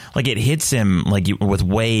actually like it hits him like with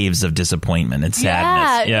waves of disappointment and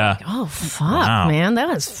sadness. Yeah. Like, oh fuck, man,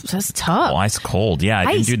 that's tough. Well, ice cold. Yeah,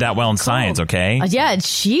 I didn't do that well in science. Okay. Yeah,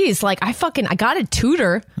 jeez, like I got a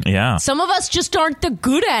tutor. Yeah. Some of us just aren't the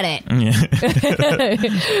good at it.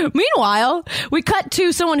 Meanwhile, we cut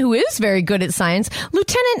to someone who is very good at science,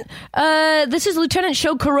 This is Lieutenant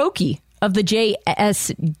Sho Kuroki of the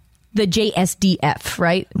JSDF,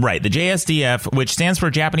 right? Right, the JSDF, which stands for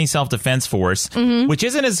Japanese Self-Defense Force, which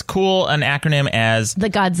isn't as cool an acronym as the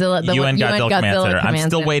Godzilla, the UN Godzilla Command Center. I'm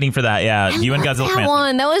still waiting for that. Yeah, UN Godzilla Command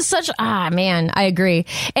Center. That was such man, I agree.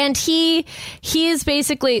 And he is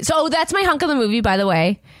basically that's my hunk of the movie, by the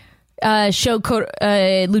way. Lieutenant Sho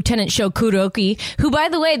Kuroki, who, by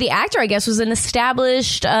the way, the actor, I guess, was an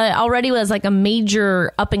established, already was like a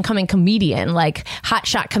major up-and-coming comedian, like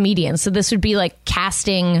hotshot comedian. So this would be like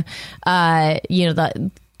casting,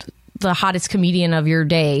 the hottest comedian of your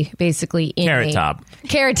day, basically. Carrot Top.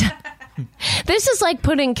 This is like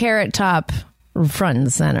putting Carrot Top front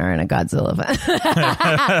and center in a Godzilla film.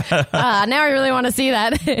 Now I really want to see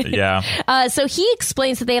that. Yeah. So he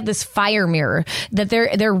explains that they have this fire mirror that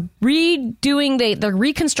they're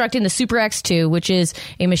reconstructing the Super X2, which is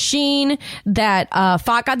a machine that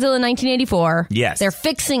fought Godzilla in 1984. Yes. They're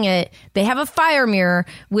fixing it. They have a fire mirror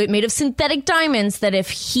made of synthetic diamonds that if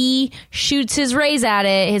he shoots his rays at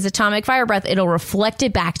it, his atomic fire breath, it'll reflect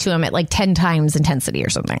it back to him at like 10 times intensity or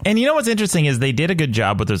something. And you know what's interesting is they did a good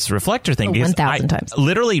job with this reflector thing. 1,000 times.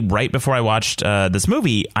 Literally right before I watched this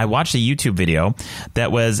movie, I watched a YouTube video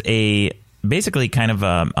that was basically kind of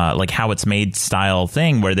like how it's made style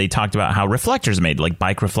thing where they talked about how reflectors are made, like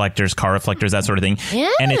bike reflectors, car reflectors, that sort of thing. Yeah.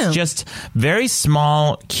 And it's just very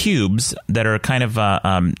small cubes that are kind of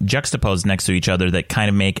juxtaposed next to each other that kind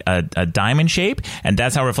of make a diamond shape. And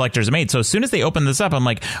that's how reflectors are made. So as soon as they open this up, I'm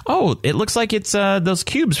like, oh, it looks like it's those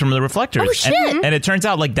cubes from the reflectors. Oh, shit. And it turns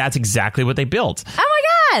out like that's exactly what they built. Oh, my God.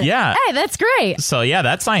 Yeah. Hey, that's great. So, yeah,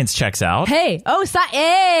 that science checks out. Hey. Oh,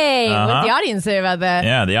 hey. What's the audience say about that?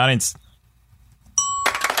 Yeah, the audience...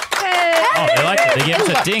 Oh, they like it. They gave us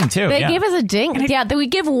a ding, too. They gave us a ding. Yeah, we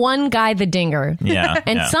give one guy the dinger. Yeah.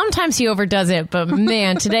 And sometimes he overdoes it, but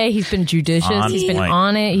man, today he's been judicious. He's been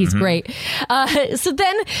on it. He's great. So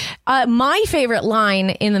then my favorite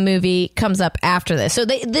line in the movie comes up after this. So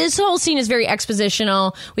this whole scene is very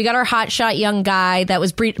expositional. We got our hotshot young guy that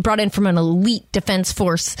was brought in from an elite defense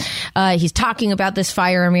force. He's talking about this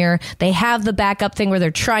fire mirror. They have the backup thing where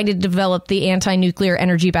they're trying to develop the anti-nuclear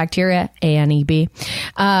energy bacteria, ANEB.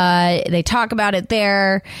 They talk about it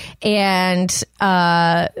there, and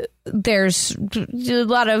there's a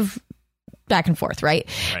lot of back and forth, right?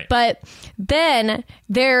 But then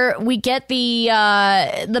we get the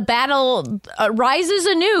battle rises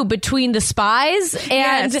anew between the spies,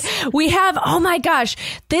 and we have, oh my gosh,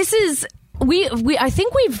 this is... I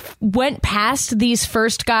think we've went past these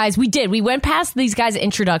first guys. We went past these guys'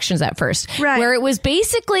 introductions at first, where it was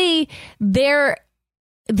basically their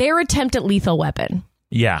attempt at Lethal Weapon.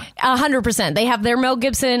 Yeah. 100%. They have their Mel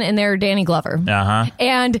Gibson and their Danny Glover.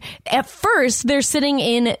 And at first, they're sitting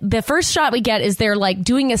in... The first shot we get is they're like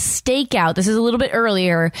doing a stakeout. This is a little bit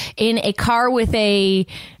earlier in a car with a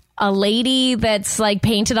lady that's like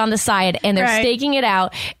painted on the side, and they're staking it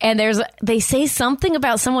out, and they say something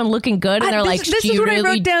about someone looking good, and they're like, this is what I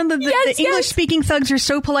wrote down. The English speaking thugs are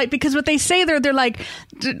so polite, because what they say they're like,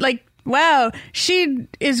 wow, she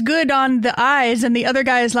is good on the eyes, and the other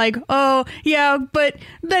guy is like, oh yeah, but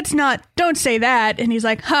don't say that, and he's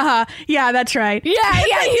like, haha, yeah, that's right. He's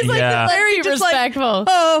like very respectful. Like,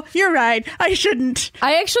 oh, you're right, I shouldn't.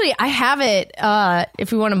 I have it.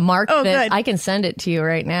 If we want to mark this, good. I can send it to you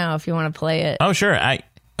right now if you want to play it. Oh, sure. I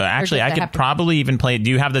could probably even play it. Do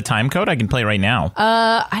you have the time code? I can play it right now.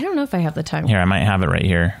 I don't know if I have the time. Here, I might have it right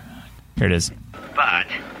here. Here it is. But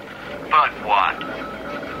what?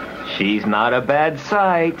 She's not a bad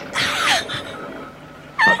sight.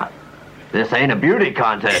 This ain't a beauty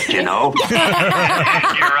contest, you know.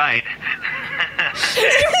 You're right.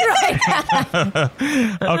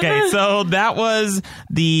 Okay, so that was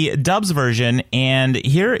the dubs version, and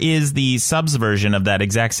here is the subs version of that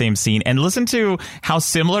exact same scene. And listen to how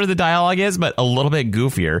similar the dialogue is, but a little bit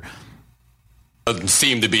goofier. Doesn't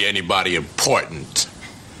seem to be anybody important.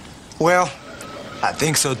 Well, I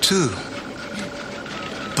think so too.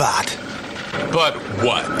 But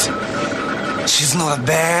what? She's not a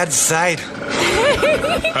bad sight.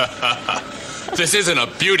 This isn't a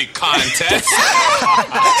beauty contest.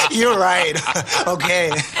 You're right. Okay.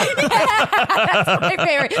 That's my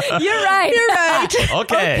favorite. You're right.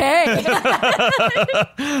 Okay.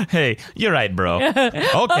 Hey, you're right, bro.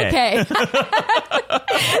 Okay.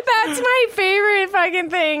 That's my favorite fucking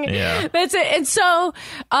thing. Yeah. That's it. And so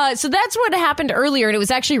that's what happened earlier, and it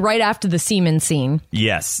was actually right after the semen scene.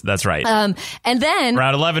 Yes, that's right. And then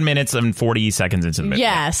around 11 minutes and 40 seconds into the movie.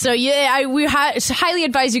 Yeah. So we highly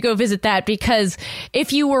advise you go visit that, because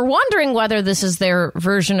if you were wondering whether this is their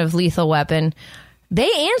version of Lethal Weapon, they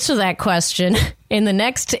answer that question in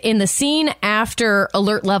the scene after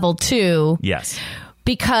Alert Level 2. Yes.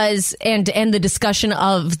 Because and the discussion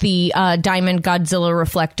of the Diamond Godzilla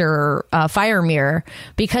reflector fire mirror,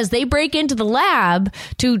 because they break into the lab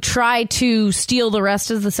to try to steal the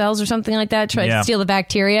rest of the cells or something like that, to steal the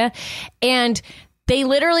bacteria, and they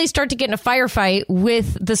literally start to get in a firefight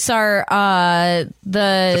with the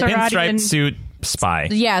pinstripe suit spy.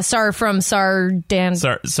 Yeah, Sar from Saradia. Thanks.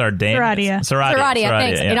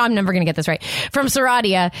 Yeah. You know, I'm never going to get this right. From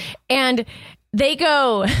Saradia. And they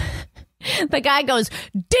go... The guy goes,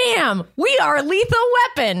 "Damn, we are Lethal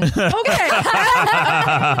Weapon." Okay.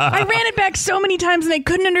 I ran it back so many times and I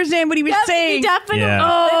couldn't understand what he was saying. He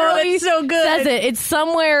definitely, it's so good. Says it. It's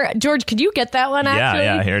somewhere. George, could you get that one? Actually,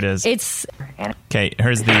 Yeah, here it is. It's okay.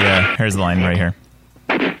 Here's the line right here.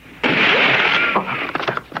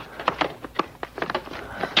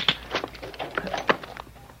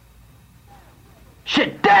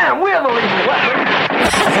 Shit, damn, we're the lethal weapon.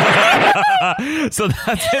 So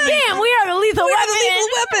that's in damn, we are the lethal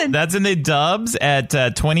weapon. That's in the dubs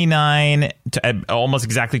at 29, almost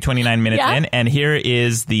exactly 29 minutes in. And here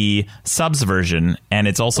is the subs version, and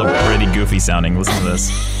it's also pretty goofy sounding. Listen to this.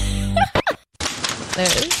 There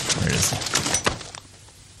it is. There it is.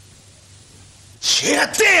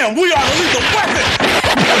 Shit, damn, we are the lethal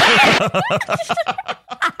weapon.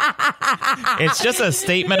 It's just a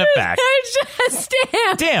statement of fact. It's just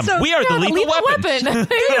damn, we are the lethal weapon.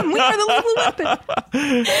 Damn, we are the lethal weapon.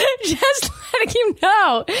 Just letting you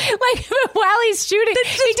know, like while he's shooting,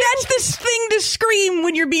 that's this thing to scream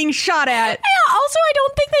when you're being shot at. Yeah. Also, I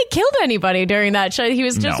don't think they killed anybody during that shot. He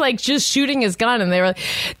was just just shooting his gun, and they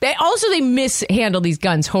mishandled these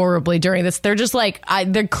guns horribly during this. They're just like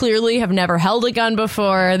they clearly have never held a gun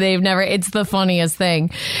before. They've never. It's the funniest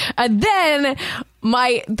thing. Then.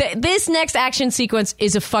 This next action sequence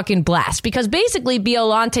is a fucking blast because basically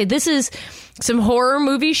Biollante, this is some horror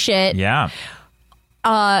movie shit. Yeah.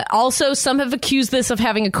 Also, some have accused this of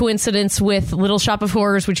having a coincidence with Little Shop of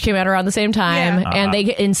Horrors, which came out around the same time, and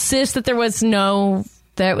they insist that there was no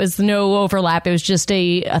overlap. It was just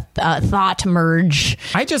a thought merge.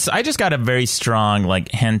 I just got a very strong like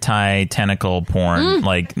hentai tentacle porn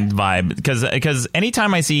like vibe because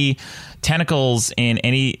anytime I see tentacles in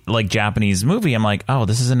any like Japanese movie, I'm like, oh,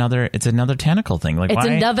 it's another tentacle thing. Like, it's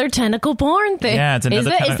another tentacle porn thing. Yeah, it's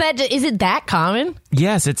another. Is it that common?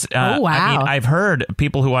 Yes, it's. Oh wow! I mean, I've heard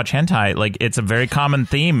people who watch hentai like it's a very common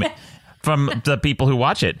theme. From the people who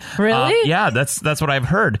watch it. Really? Yeah, that's what I've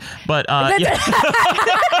heard. But oh,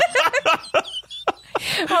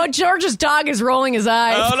 George's dog is rolling his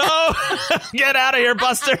eyes. Oh no! Get out of here,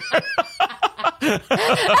 Buster.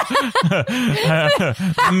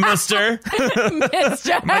 Mister.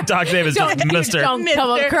 My dog's name is just Mister. Don't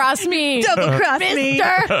come across me. Double cross me.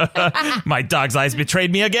 My dog's eyes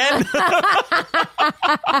betrayed me again.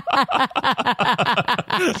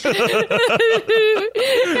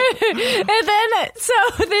 And then, so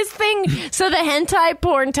the hentai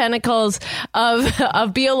porn tentacles of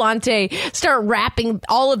Biollante start wrapping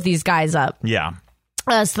all of these guys up. Yeah.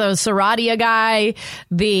 So Saradia guy,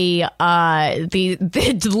 the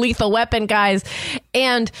lethal weapon guys,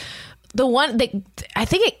 and the one that I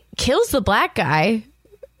think it kills the black guy.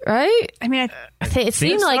 Right? I mean, it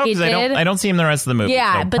seemed like it did. I don't see him the rest of the movie.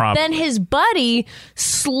 Yeah, but then his buddy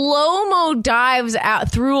slow-mo dives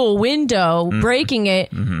out through a window, breaking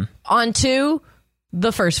it onto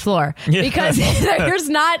the first floor. Yeah. Because there's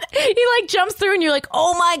not... He, like, jumps through and you're like,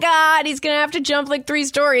 oh, my God, he's going to have to jump, like, 3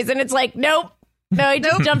 stories. And it's like, nope. No, he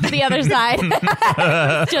just jumped to the other side.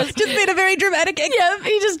 just made a very dramatic exit. Yeah,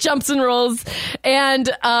 he just jumps and rolls. And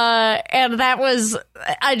that was...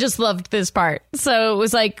 I just loved this part. So it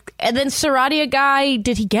was like... And then Saradia guy,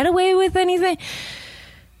 did he get away with anything?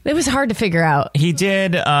 It was hard to figure out. He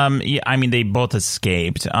did. I mean, they both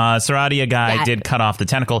escaped. Saradia guy did cut off the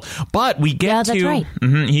tentacle, but we get to. Right.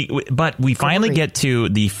 But we finally get to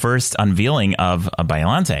the first unveiling of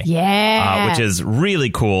Biollante. Yeah, which is really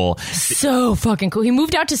cool. So fucking cool. He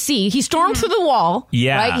moved out to sea. He stormed through the wall.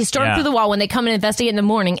 Yeah, right. He stormed through the wall when they come and investigate in the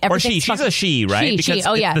morning. Or she. She's a she, right? She.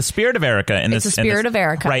 Oh yeah. The spirit of Erica. It's the spirit of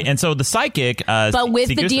Erica, right? And so the psychic, but with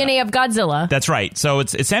the DNA of Godzilla. That's right. So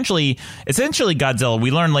it's essentially Godzilla. We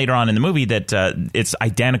learn later on in the movie that it's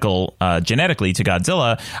identical genetically to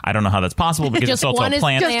Godzilla. I don't know how that's possible because it's also a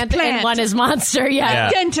plant. And one is monster. Yeah.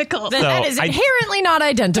 Identical. So that is inherently not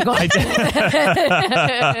identical.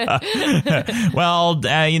 Well,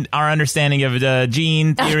 our understanding of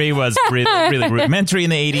gene theory was really rudimentary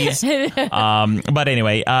in the 80s. But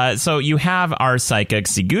anyway, so you have our psychic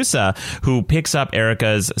Sigusa who picks up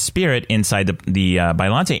Erica's spirit inside the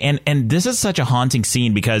Biollante, and this is such a haunting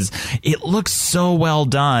scene because it looks so well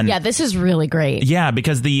done. Yeah, this is really great. Yeah,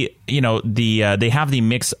 because they have the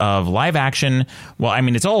mix of live action. Well, I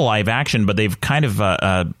mean, it's all live action, but they've kind of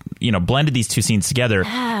blended these two scenes together,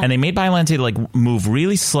 and they made Biollante like move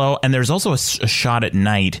really slow. And there's also a shot at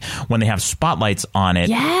night when they have spotlights on it.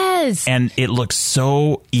 Yes, and it looks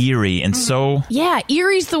so eerie and so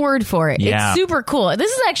eerie's the word for it. Yeah. It's super cool.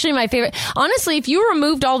 This is actually my favorite. Honestly, if you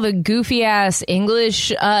removed all the goofy ass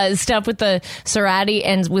English stuff with the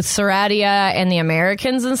Saradia and the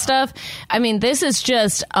Americans and stuff, I mean, this is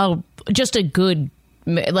just a good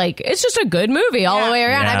like, it's just a good movie all the way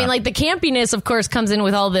around. Yeah. I mean, like, the campiness, of course, comes in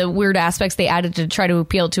with all the weird aspects they added to try to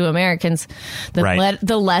appeal to Americans.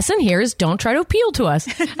 The lesson here is don't try to appeal to us.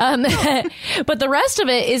 But the rest of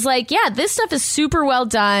it is like, yeah, this stuff is super well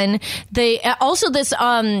done. The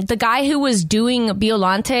guy who was doing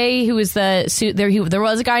Biollante, who was the suit there, there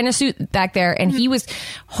was a guy in a suit back there, and he was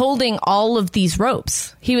holding all of these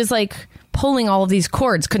ropes. He was like pulling all of these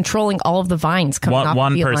cords, controlling all of the vines coming off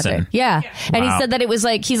one Biollante. person. Yeah. And Wow. he said that it was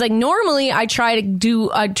like, he's like, normally I try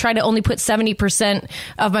to only put 70%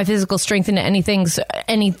 of my physical strength into any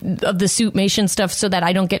of the suitmation stuff so that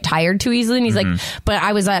I don't get tired too easily. And he's like, but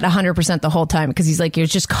I was at 100% the whole time, because he's like, you're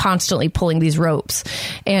just constantly pulling these ropes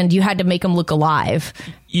and you had to make them look alive.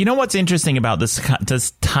 You know what's interesting about this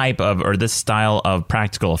type of, or this style of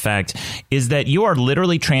practical effect, is that you are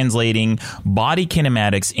literally translating body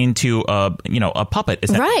kinematics into a puppet,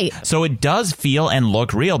 right? So it does feel and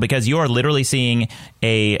look real, because you are literally seeing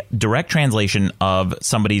a direct translation of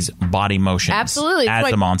somebody's body motions. Absolutely, as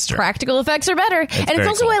like, the monster. Practical effects are better, and it's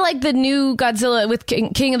also why, like, the new Godzilla with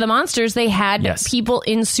King of the Monsters, they had people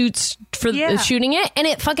in suits for shooting it, and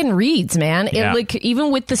it fucking reads, man. It, like,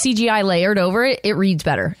 even with the CGI layered over it, it reads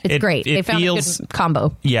better. It's great. They found a good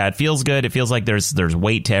combo. Yeah, it feels good. It feels like there's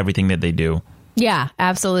weight to everything that they do. Yeah,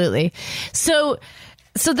 absolutely. So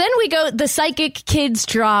then we go, the psychic kids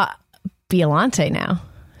draw Biollante now.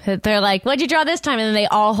 They're like, what'd you draw this time? And then they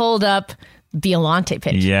all hold up Biollante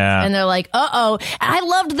pictures. Yeah. And they're like, uh-oh. And I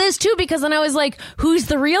loved this too, because then I was like, who's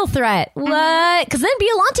the real threat? What? Because then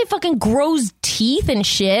Biollante fucking grows teeth and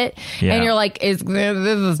shit. Yeah. And you're like, this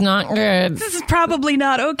is not good. This is probably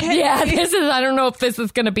not okay. Yeah, I don't know if this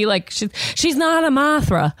is going to be like, she's not a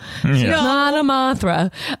Mothra. She's not a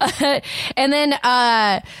Mothra. And then,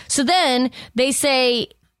 so then they say,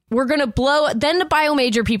 we're going to then the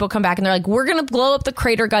Biomajor people come back and they're like, we're going to blow up the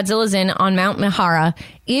crater Godzilla's in on Mount Mihara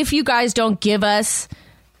if you guys don't give us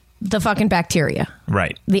the fucking bacteria.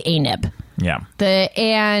 Right. The ANIB. Yeah.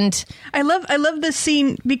 And I love this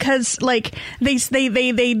scene because, like, they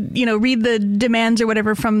read the demands or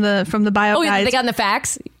whatever from the bio guys. They got in the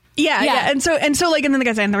facts. Yeah. And so like, and then the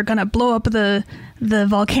guys saying they're gonna blow up the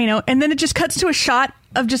volcano, and then it just cuts to a shot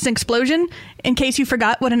of just an explosion, in case you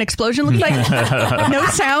forgot what an explosion looks like. No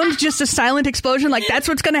sound, just a silent explosion. Like, that's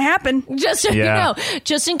what's going to happen. Just so you know,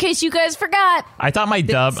 just in case you guys forgot. I thought my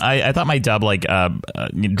dub, I thought my dub like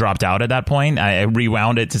dropped out at that point. I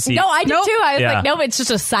rewound it to see. No, I did too. I was like, no, it's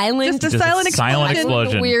just a silent, silent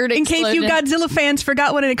explosion. Weird in explosion. case you Godzilla fans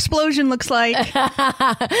forgot what an explosion looks like.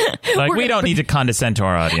 Like, we don't need to condescend to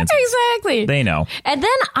our audience. Exactly. They know. And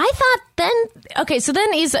then I thought, so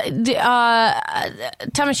then he's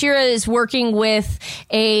Tamashira is working with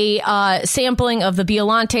a sampling of the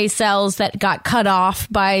Biollante cells that got cut off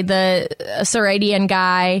by the Saradian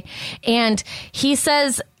guy, and he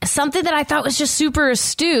says something that I thought was just super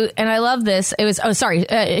astute, and I love this. It was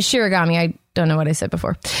Shiragami. I don't know what I said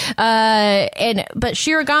before. But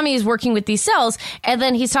Shiragami is working with these cells, and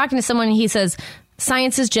then he's talking to someone, and he says,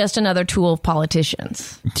 science is just another tool of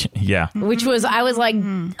politicians. Yeah. Which was, I was like,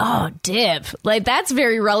 oh, div. Like, that's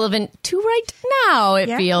very relevant to right now,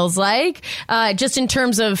 it feels like. Just in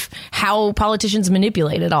terms of how politicians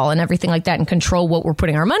manipulate it all and everything like that, and control what we're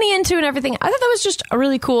putting our money into and everything. I thought that was just a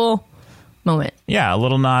really cool moment. Yeah, a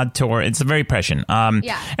little nod toward, it's very prescient. And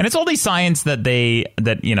it's all these science that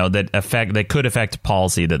could affect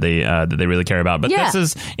policy that they really care about. But this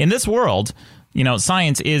is, in this world,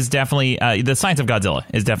 science is definitely, the science of Godzilla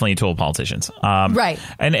is definitely a tool of politicians. Right.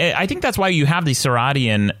 And I think that's why you have the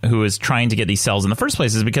Saradian who is trying to get these cells in the first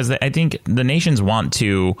place, is because I think the nations want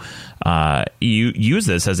to use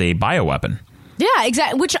this as a bioweapon. Yeah,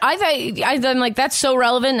 exactly. Which I'm like, that's so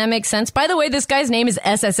relevant. That makes sense. By the way, this guy's name is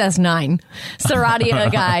SSS9.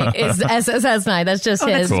 Saradia guy is SSS9. That's just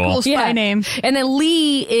his. That's a cool spy name. And then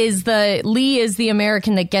Lee is the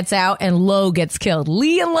American that gets out, and Lowe gets killed.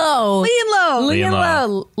 Lee and Lowe,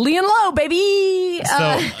 baby.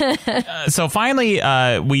 So finally,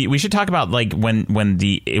 we should talk about, like, when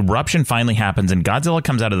the eruption finally happens and Godzilla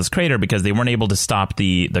comes out of this crater because they weren't able to stop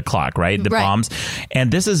the clock, right? The bombs.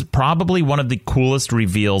 And this is probably one of the coolest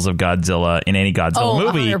reveals of Godzilla in any Godzilla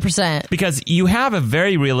movie. 100%. Because you have a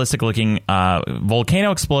very realistic looking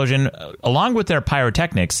volcano explosion along with their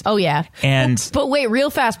pyrotechnics. Oh, yeah. But wait, real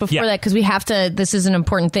fast before that, because we have to, this is an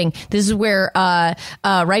important thing. This is where,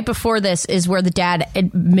 right before this is where the dad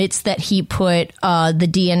admits that he put the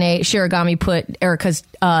DNA, Shiragami put Erica's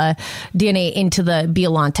DNA into the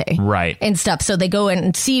Biollante. Right. And stuff. So they go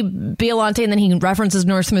and see Biollante, and then he references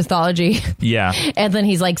Norse mythology. Yeah. And then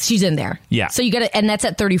he's like, she's in there. Yeah. So you get it, and that's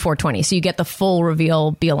at 34.20. So you get the full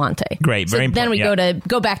reveal Biollante. Great. So very then important. we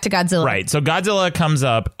go back to Godzilla. Right. So Godzilla comes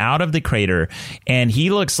up out of the crater, and he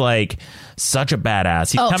looks like such a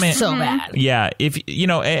badass. He's so bad. Yeah. If you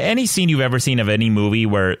know any scene you've ever seen of any movie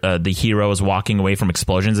where the hero is walking away from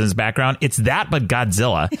explosions in his background, it's that, but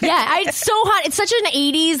Godzilla. Yeah, it's so hot. It's such an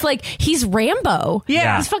 80s, like, he's Rambo.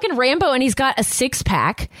 Yeah. He's fucking Rambo, and he's got a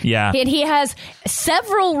six-pack. Yeah. And he has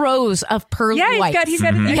several rows of pearly whites. He's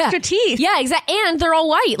got extra teeth. Yeah, exactly. And they're all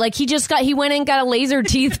white. Like, he went and got a laser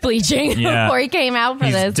teeth bleaching before he came out for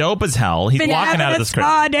He's this. dope as hell. He's walking out of this crater.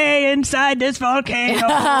 Spa day inside this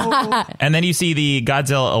volcano. And then you see the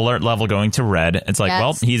Godzilla alert level going to red. It's like,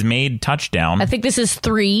 well, he's made touchdown. I think this is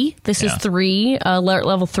 3. This is 3, alert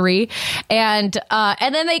level 3. And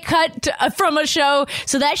then they cut from a show.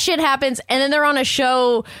 So that shit happens. And then they're on a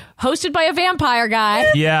show hosted by a vampire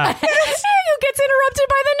guy. Yeah. Who gets interrupted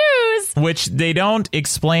by the news. Which they don't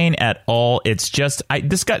explain at all. It's just,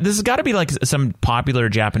 this has got to be like some popular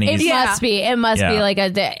Japanese. It must be. It must be like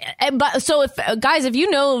but so if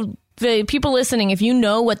you know, the people listening, if you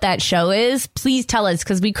know what that show is, please tell us,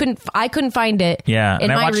 because I couldn't find it in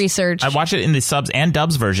my research. I watched it in the subs and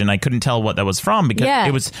dubs version. I couldn't tell what that was from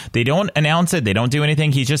because they don't announce it. They don't do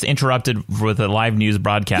anything. He's just interrupted with a live news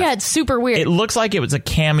broadcast. Yeah, it's super weird. It looks like it was a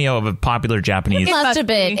cameo of a popular Japanese. It must have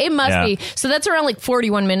been. It must be. So that's around like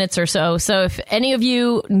 41 minutes or so. So if any of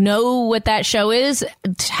you know what that show is,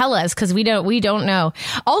 tell us, because we don't know.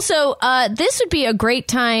 Also, this would be a great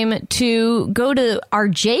time to go to our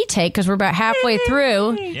J take, because we're about halfway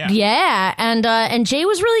through. Yeah. And Jay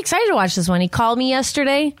was really excited to watch this one. He called me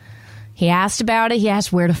yesterday. He asked about it. He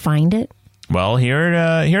asked where to find it. Well, here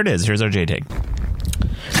it is. Here's our J take.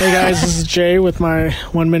 Hey guys, this is Jay with my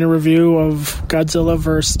 1-minute review of Godzilla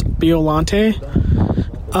vs. Biollante.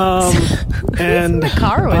 And the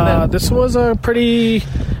car with him. This was a pretty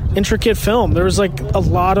intricate film. There was like a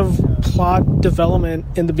lot of plot development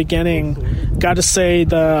in the beginning. Got to say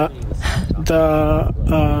the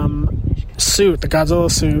suit, the Godzilla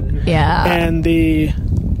suit, and the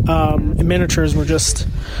miniatures were just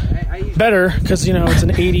better because it's an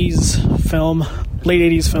 80s film, late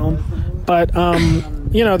 80s film. But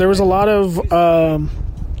there was a lot of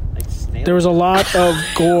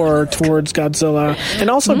gore towards Godzilla, and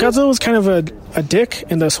also Godzilla was kind of a dick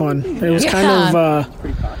in this one. It was kind of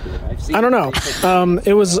I don't know.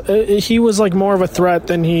 He was like more of a threat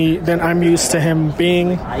than I'm used to him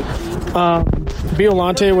being.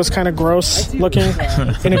 Biollante was kind of gross looking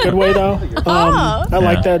in a good way though. I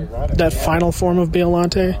like that final form of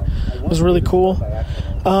Biollante. It was really cool.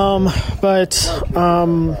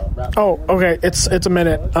 Okay, it's a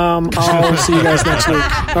minute. I'll see you guys next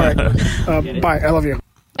week. All right, bye. I love you.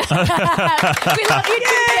 We love you too,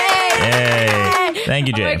 Jay. Hey. Thank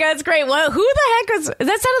you, Jay. Oh my God, it's great. Who the heck was that?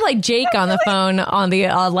 Sounded like Jake on the phone on the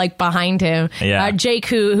like behind him. Yeah, Jake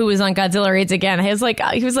who was on Godzilla Raids Again. He was like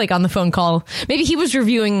on the phone call. Maybe he was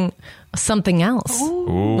reviewing something else.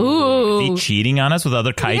 Ooh. Is he cheating on us with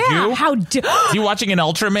other kaiju? Yeah, is he watching an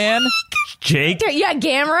Ultraman? Jake? Yeah,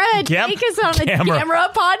 Gamera. Jake is on the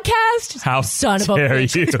Gamera podcast. How son of a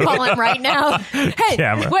bitch. you? Call him right now. Hey,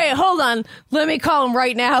 Gamera. Wait, hold on. Let me call him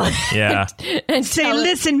right now. Yeah. and say,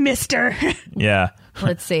 listen, mister. Yeah.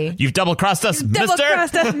 Let's see. You've double-crossed us, mister.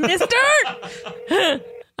 Double-crossed us, mister.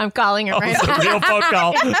 I'm calling him right now. It's a real phone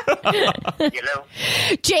call. Hello?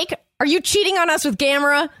 Jake, are you cheating on us with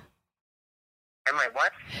Gamera? Am I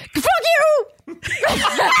what? Fuck you!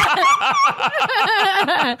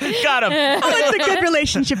 Got him. Oh, it's a good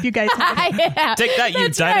relationship you guys have. Yeah. Take that, you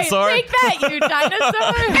dinosaur. Right. Take that, you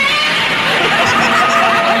dinosaur.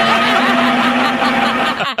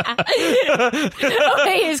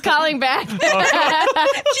 Okay, he's calling back. Gee,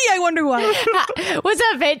 I wonder why. What's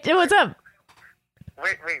up, Vit? What's up?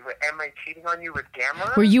 Wait. Am I cheating on you with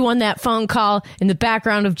Gamera? Were you on that phone call in the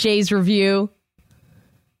background of Jay's review?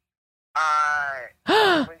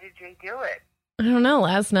 When did Jay do it? I don't know,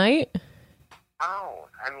 last night? Oh,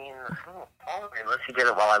 I mean, unless he did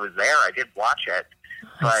it while I was there. I did watch it.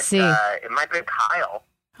 But see. It might have been Kyle.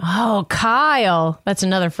 Oh, Kyle. That's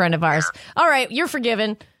another friend of ours. Yeah. All right, you're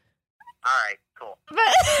forgiven. All right, cool.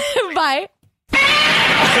 Bye.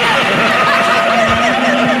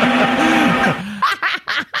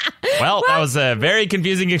 Well, that was a very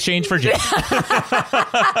confusing exchange for Jake.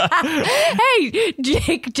 Hey,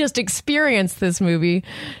 Jake just experienced this movie.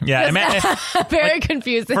 Yeah, very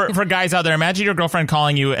confusing. For guys out there, imagine your girlfriend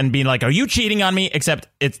calling you and being like, "Are you cheating on me?" Except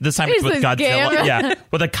this time it's with Godzilla. Yeah,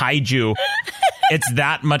 with a kaiju. It's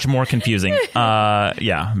that much more confusing.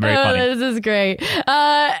 Yeah, very funny. This is great.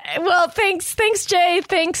 Well, thanks, Jay.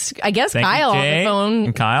 Thanks, I guess, Thank Kyle you, Jay, on the phone.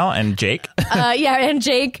 and Kyle and Jake. Yeah, and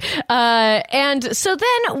Jake. And so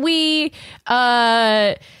then we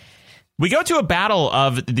go to a battle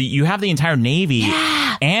of you have the entire Navy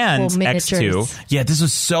and X2. Yeah, this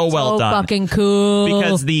was so well done. Fucking cool.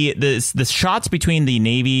 Because the shots between the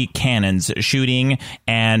Navy cannons shooting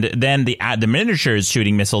and then the miniatures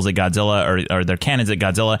shooting missiles at Godzilla or their cannons at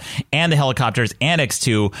Godzilla and the helicopters and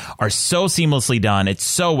X2 are so seamlessly done. It's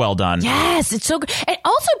so well done. Yes, it's so good. And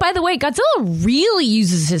also, by the way, Godzilla really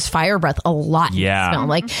uses his fire breath a lot in this film.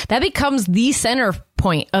 Like, that becomes the center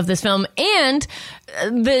point of this film, and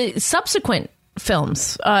the subsequent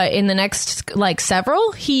films in the next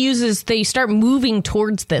several, they start moving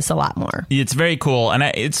towards this a lot more. It's very cool, and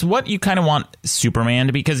it's what you kind of want Superman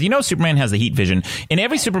to be, because Superman has the heat vision. In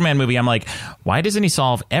every Superman movie, I'm like, why doesn't he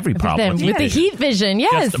solve every problem with the heat vision?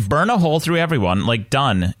 Yes, just burn a hole through everyone,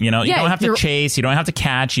 done. You don't have to chase, you don't have to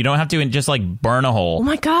catch, you don't have to just burn a hole. Oh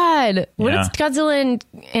my god, what if Godzilla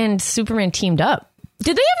and Superman teamed up?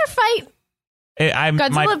 Did they ever fight?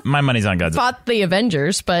 My money's on Godzilla. Fought the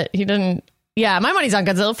Avengers, but he didn't. Yeah, my money's on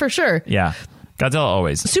Godzilla for sure. Yeah, Godzilla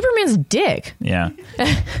always. Superman's dick. Yeah.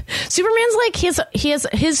 Superman's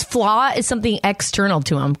his flaw is something external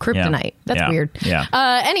to him. Kryptonite. That's weird. Yeah.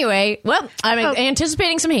 Anyway, well, I'm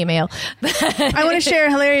anticipating some hate mail. I want to share a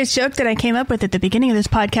hilarious joke that I came up with at the beginning of this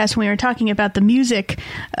podcast when we were talking about the music.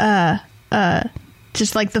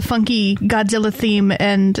 Just like the funky Godzilla theme,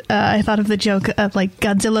 and I thought of the joke of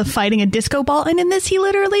Godzilla fighting a disco ball, and in this he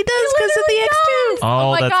literally does because of the X2.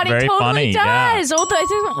 Oh, my that's god, very he totally funny. does.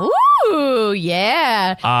 Yeah. Ooh,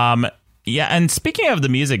 yeah. Yeah, and speaking of the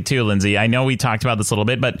music too, Lindsay, I know we talked about this a little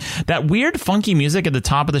bit, but that weird funky music at the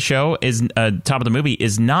top of the show top of the movie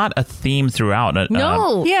is not a theme throughout.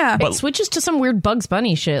 No, but it switches to some weird Bugs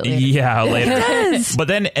Bunny shit later. Yeah, later. It does. But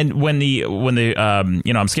then, and when the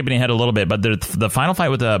I'm skipping ahead a little bit, but the final fight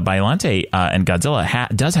with Biollante and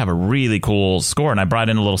Godzilla does have a really cool score, and I brought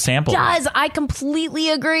in a little sample. I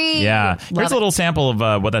completely agree. Yeah, here's a little sample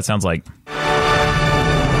of what that sounds like.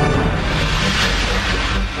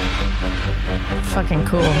 Fucking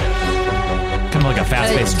cool. Kind of like a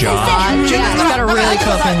fast-paced job. Yeah, it's got a really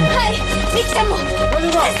cool thing.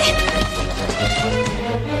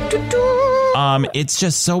 It's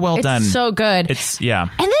just so well done. It's so good. And then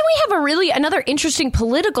we have another interesting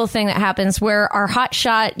political thing that happens where our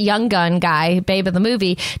hotshot young gun guy, babe of the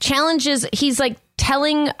movie, challenges. He's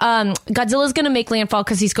telling Godzilla's going to make landfall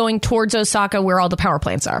because he's going towards Osaka where all the power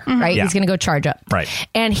plants are, right? Yeah. He's going to go charge up. Right.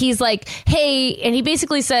 And he's like, hey, and he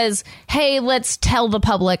basically says, hey, let's tell the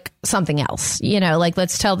public something else,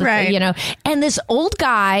 let's tell the, and this old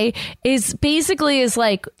guy is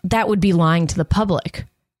like, that would be lying to the public.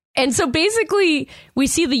 And so basically, we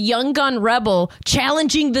see the young gun rebel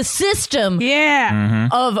challenging the system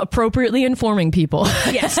of appropriately informing people.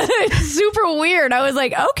 Yes. It's super weird. I was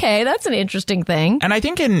like, okay, that's an interesting thing. And I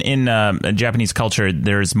think in Japanese culture,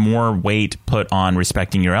 there's more weight put on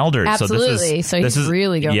respecting your elders. Absolutely. So this is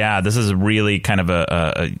really going. Yeah, this is really kind of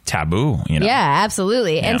a taboo. Yeah,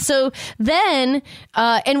 absolutely. Yeah. And so then,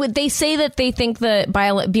 they say that they think the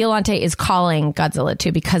Biollante is calling Godzilla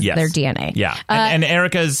too because of their DNA. Yeah. And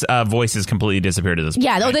Erica's voice has completely disappeared at this point.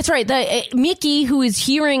 Yeah, no, that's right. Mickey, who is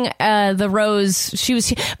hearing the Rose,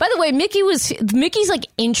 by the way, Mickey's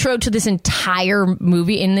intro to this entire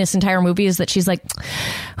movie, is that she's like,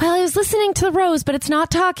 well, I was listening to the Rose, but it's not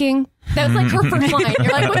talking. That was her first line.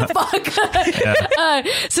 You're like, what the fuck?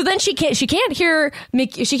 So then she can't hear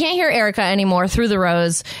Mickey, she can't hear Erica anymore through the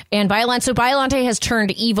Rose, and Biollante has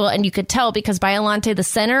turned evil, and you could tell because the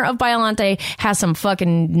center of Biollante has some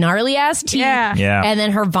fucking gnarly ass teeth, and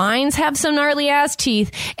then her vines have some gnarly ass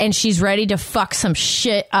teeth, and she's ready to fuck some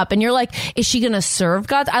shit up. And you're like, is she gonna serve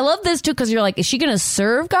God? I love this too because you're like, is she gonna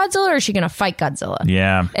serve Godzilla or is she gonna fight Godzilla?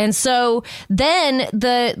 Yeah. And so then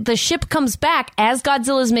the ship comes back as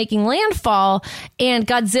Godzilla's making landfall, and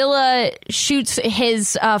Godzilla shoots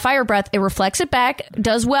his fire breath. It reflects it back,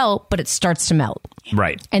 does well, but it starts to melt.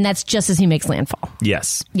 Right. And that's just as he makes landfall.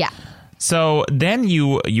 Yes. Yeah. So then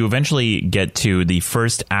you eventually get to the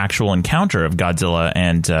first actual encounter of Godzilla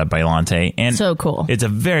and Biollante. And so cool. It's a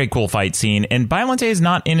very cool fight scene. And Biollante is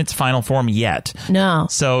not in its final form yet. No.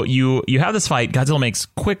 So you have this fight. Godzilla makes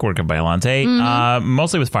quick work of Biollante,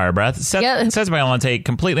 mostly with fire breath. Sets Biollante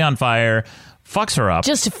completely on fire. fucks her up.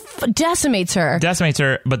 Just decimates her.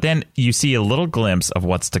 But then you see a little glimpse of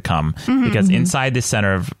what's to come, because inside the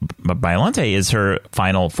center of Biollante is her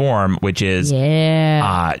final form, which is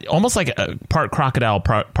almost like a part crocodile,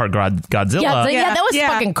 part Godzilla. Yeah, that was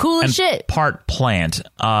fucking cool as shit. Part plant.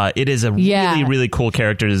 It is a really, really cool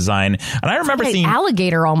character design. And I remember seeing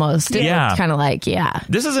alligator almost. Yeah. It's kind of like,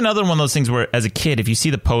 This is another one of those things where, as a kid, if you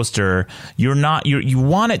see the poster, you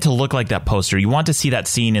want it to look like that poster. You want to see that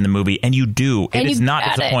scene in the movie, and you do. It is not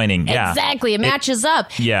disappointing. Yeah, exactly. It matches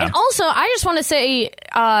up. Yeah. And also, I just want to say,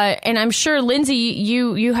 and I'm sure Lindsay,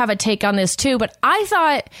 you have a take on this too, but I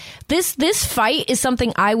thought this fight is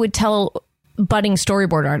something I would tell budding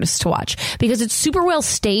storyboard artists to watch, because it's super well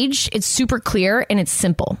staged, it's super clear, and it's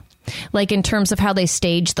simple. Like in terms of how they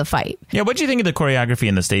stage the fight. Yeah. What do you think of the choreography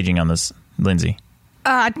and the staging on this, Lindsay?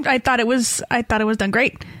 I thought it was done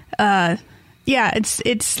great. Yeah,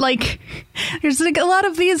 it's like there's like a lot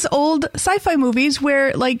of these old sci-fi movies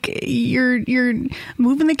where like you're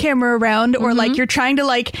moving the camera around, or like you're trying to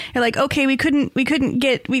you're like, okay, we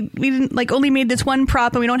didn't like only made this one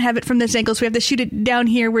prop and we don't have it from this angle, so we have to shoot it down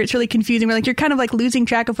here where it's really confusing. We're like, you're kind of like losing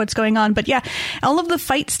track of what's going on. But yeah, all of the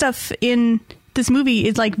fight stuff in this movie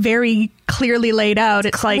is like very clearly laid out.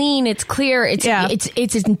 It's clean, like, it's clear,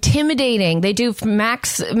 it's intimidating. They do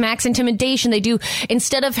max intimidation. They do,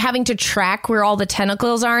 instead of having to track where all the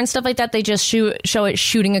tentacles are and stuff like that, they just show it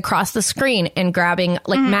shooting across the screen and grabbing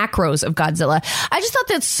like macros of Godzilla. I just thought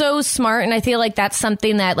that's so smart, and I feel like that's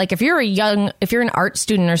something that, like, if you're an art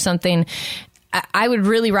student or something, I would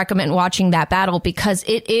really recommend watching that battle, because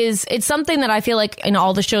it's something that I feel like in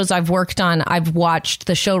all the shows I've worked on, I've watched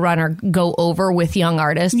the showrunner go over with young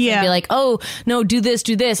artists and be like, oh, no, do this.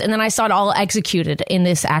 And then I saw it all executed in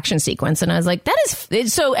this action sequence. And I was like, that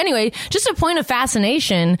is... So anyway, just a point of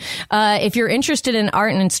fascination. If you're interested in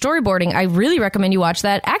art and in storyboarding, I really recommend you watch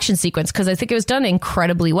that action sequence, because I think it was done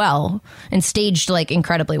incredibly well and staged like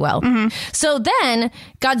incredibly well. So then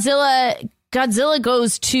Godzilla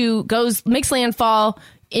makes landfall,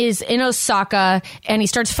 is in Osaka, and he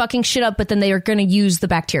starts fucking shit up, but then they are going to use the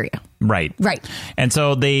bacteria. Right. And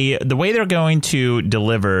so the way they're going to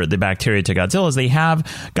deliver the bacteria to Godzilla is they have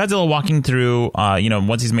Godzilla walking through,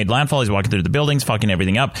 once he's made landfall, he's walking through the buildings, fucking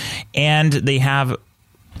everything up, and they have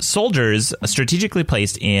soldiers strategically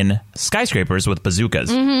placed in skyscrapers with bazookas.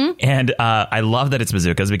 And I love that it's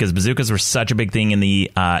bazookas, because bazookas were such a big thing in the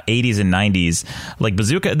 80s and 90s. Like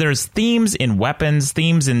bazooka, there's themes in weapons,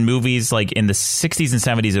 themes in movies. Like in the 60s and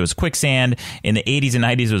 70s, it was quicksand. In the 80s and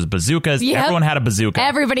 90s, it was bazookas. Yep. Everyone had a bazooka.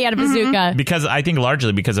 Everybody had a bazooka. Because I think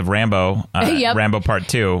largely because of Rambo, Rambo Part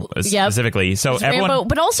 2 specifically. So everyone... Rambo,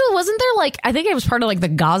 but also wasn't there like, I think it was part of like the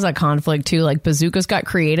Gaza conflict too. Like bazookas got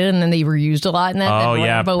created and then they were used a lot in that. Oh,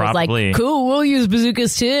 yeah. Rambo was probably. Like, cool, we'll use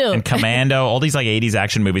bazookas too. And Commando, all these like 80s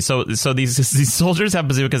action movies. So these soldiers have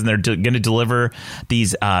bazookas, and they're going to deliver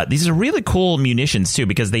these are really cool munitions too,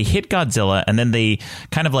 because they hit Godzilla and then they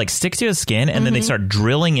kind of like stick to his skin, and then they start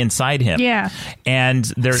drilling inside him. Yeah. And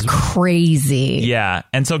there's crazy. Yeah.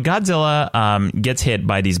 And so Godzilla gets hit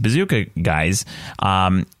by these bazooka guys.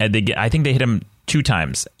 And I think they hit him 2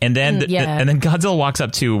 times, and then and then Godzilla walks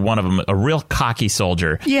up to one of them, a real cocky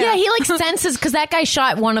soldier. Yeah, he like senses, because that guy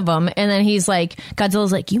shot one of them, and then he's like,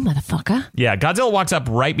 Godzilla's like, you motherfucker. Yeah, Godzilla walks up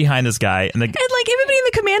right behind this guy, and like everybody in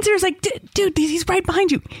the command center is like, dude, he's right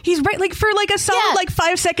behind you. He's right, like for like a solid like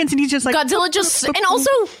 5 seconds, and he's just like and also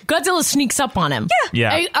Godzilla sneaks up on him.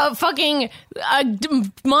 Yeah. A fucking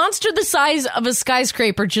monster the size of a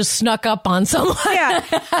skyscraper just snuck up on someone. Yeah.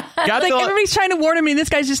 Like everybody's trying to warn him, and this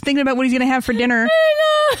guy's just thinking about what he's gonna have for dinner.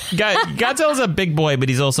 Godzilla's a big boy, but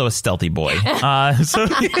he's also a stealthy boy. So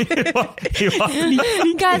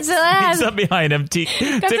Godzilla sneaks up behind him,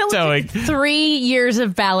 tiptoeing. 3 years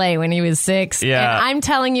of ballet when he was 6. Yeah. And I'm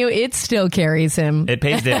telling you, it still carries him. It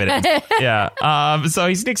pays dividends. Yeah. So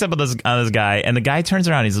he sneaks up on this guy, and the guy turns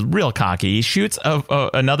around. He's real cocky. He shoots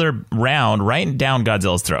another round right down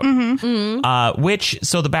Godzilla's throat.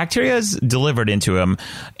 So the bacteria is delivered into him,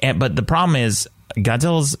 but the problem is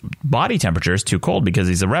Godzilla's body temperature is too cold because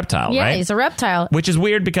he's a reptile, right? Yeah, he's a reptile. Which is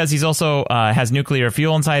weird because he's also has nuclear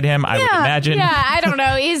fuel inside him, I would imagine. Yeah, I don't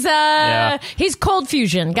know. He's cold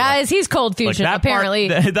fusion, guys. He's cold fusion, apparently.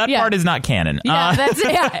 That part is not canon.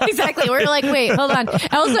 Yeah, exactly. We're like, wait, hold on.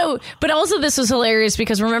 Also, this was hilarious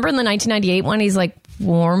because remember in the 1998 one, he's like,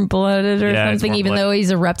 warm-blooded or something, even though he's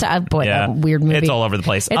a reptile. Boy, that weird movie. It's all over the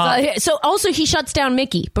place. So also he shuts down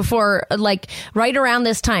Mickey before, like, right around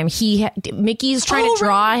this time. Mickey's trying to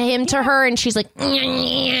draw him to her, and she's like,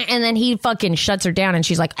 and then he fucking shuts her down, and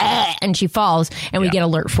she's like, and she falls, and we get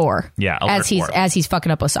alert 4. Yeah, as he's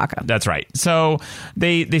fucking up Osaka. That's right. So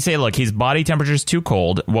they say, look, his body temperature is too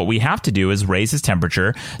cold. What we have to do is raise his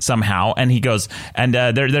temperature somehow. And he goes, and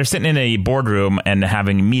they're sitting in a boardroom and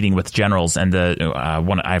having a meeting with generals, and the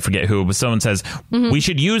one, I forget who, but someone says, we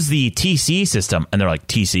should use the TC system. And they're like,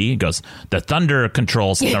 TC? He goes, the thunder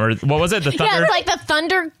control system. Or what was it? The thunder? Yeah, it's like the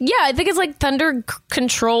thunder. Yeah, I think it's like thunder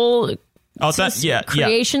control.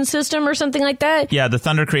 Creation system or something like that. Yeah, the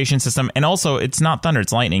thunder creation system. And also, it's not thunder,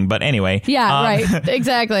 it's lightning. But anyway. Yeah, right.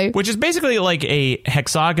 Exactly. Which is basically like a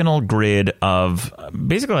hexagonal grid of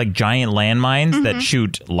basically like giant landmines that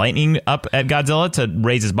shoot lightning up at Godzilla to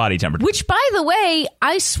raise his body temperature. Which, by the way,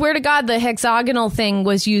 I swear to God, the hexagonal thing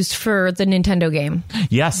was used for the Nintendo game.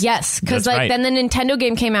 Yes. Yes, because then the Nintendo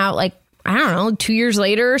game came out like, I don't know, 2 years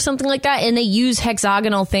later or something like that, and they use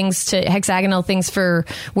hexagonal things for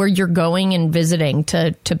where you're going and visiting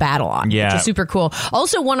to battle on, which is super cool.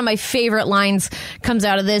 Also, one of my favorite lines comes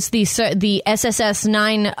out of this. The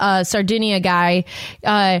SSS-9 Sardinia guy,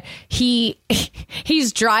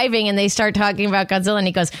 he's driving, and they start talking about Godzilla, and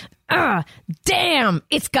he goes, damn,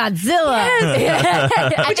 it's Godzilla. Yes.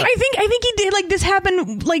 Which I think he did. Like, this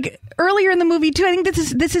happened like earlier in the movie too. I think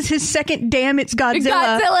this is his second damn, it's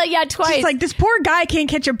Godzilla. Godzilla, yeah, twice. It's like, this poor guy can't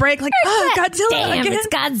catch a break. Like, Godzilla damn, again. It's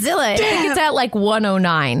Godzilla. Damn. I think it's at like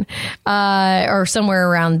 109 or somewhere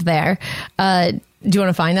around there. Do you want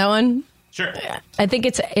to find that one? Sure. I think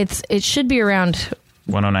it should be around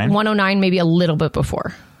 109. 109, maybe a little bit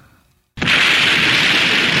before.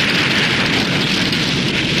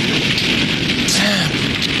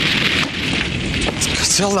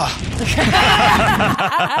 Godzilla.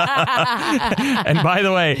 And by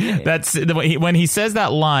the way, that's when he says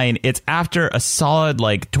that line, it's after a solid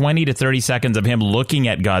like 20 to 30 seconds of him looking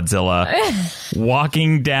at Godzilla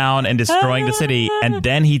walking down and destroying the city, and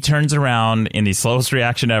then he turns around in the slowest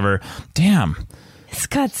reaction ever. Damn. It's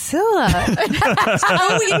Godzilla.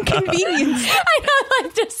 So inconvenient. I know,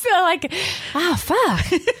 like, just feel like, fuck.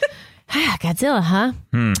 Godzilla, huh?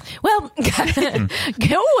 Well,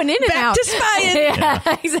 going in and back out. To spying.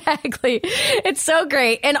 Yeah, exactly. It's so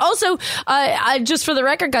great. And also, just for the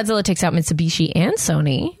record, Godzilla takes out Mitsubishi and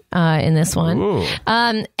Sony in this one.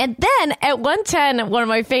 And then at 110, one of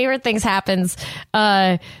my favorite things happens.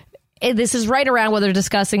 This is right around when they're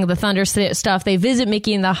discussing the thunder stuff. They visit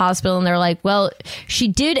Mickey in the hospital, and they're like, well, she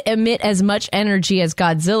did emit as much energy as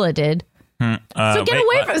Godzilla did. So get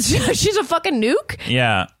away from her. She's a fucking nuke?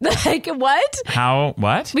 Yeah. Like, what? How?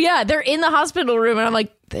 What? But yeah, they're in the hospital room, and I'm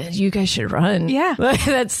like, you guys should run. Yeah.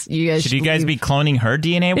 That's, you guys should you guys be cloning her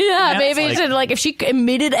DNA? Yeah, maybe it should, like, if she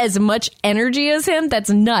emitted as much energy as him, that's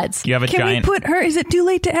nuts. You have a Can giant... we put her, is it too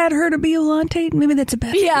late to add her to Biollante? Maybe that's a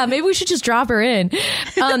bad idea. Yeah, maybe we should just drop her in.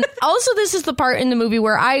 Also, this is the part in the movie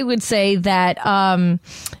where I would say that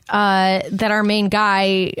that our main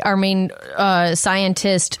guy, our main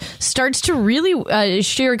scientist, starts to really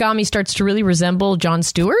Shirogami starts to really resemble Jon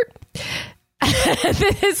Stewart.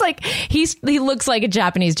 It's like he looks like a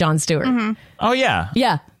Japanese Jon Stewart. Mm-hmm. Oh yeah,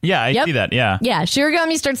 yeah. I see that. Yeah.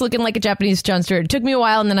 Shirogami starts looking like a Japanese Jon Stewart. It took me a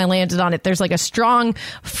while, and then I landed on it. There's like a strong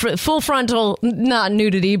full frontal, not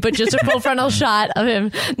nudity, but just a full frontal shot of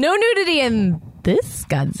him. No nudity in this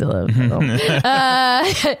Godzilla film.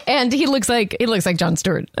 And he looks like Jon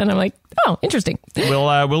Stewart, and I'm like, oh, interesting.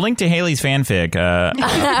 We'll link to Haley's fanfic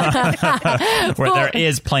where there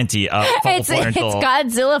is plenty of it's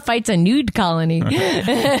Godzilla fights a nude colony.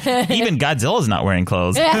 Even Godzilla's not wearing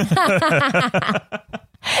clothes.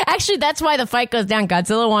 Actually, that's why the fight goes down.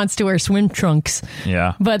 Godzilla wants to wear swim trunks.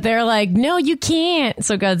 Yeah. But they're like, no, you can't.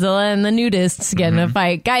 So Godzilla and the nudists get in a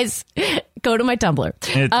fight. Guys, go to my Tumblr.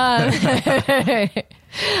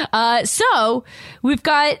 So we've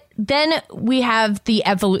got, then we have the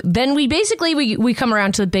then we come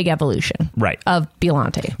around to the big evolution, right, of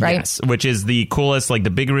Biollante, right? Yes, which is the coolest, like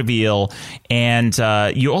the big reveal, and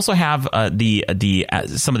you also have the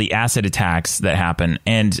some of the acid attacks that happen,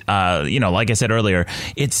 and like I said earlier,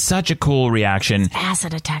 it's such a cool reaction.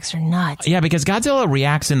 Acid attacks are nuts. Yeah, because Godzilla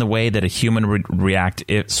reacts in the way that a human would react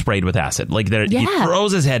if sprayed with acid, like he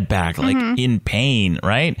throws his head back, like in pain.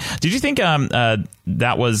 Right? Did you think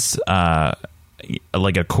that was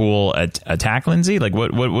like a cool attack, Lindsay? Like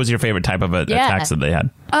what was your favorite type of attacks that they had?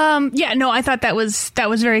 I thought that was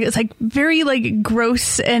very, it's like very like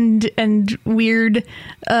gross and weird.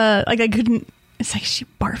 Like I couldn't It's like she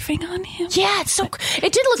barfing on him. Yeah, it looked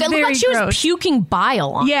like she was puking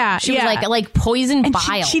bile on him. She was like poisoned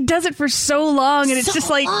bile. She does it for so long, and it's just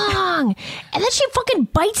like long. And then she fucking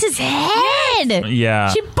bites his head. Yeah.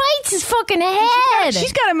 She bites his fucking head.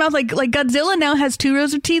 She's got a mouth like Godzilla now has 2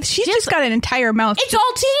 rows of teeth. She's just got an entire mouth. It's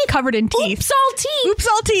all teeth. Covered in teeth. Oops, all teeth. Oops,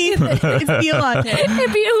 all teeth. It's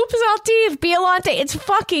Biollante. Oops, all teeth. Biollante. It's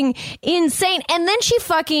fucking insane. And then she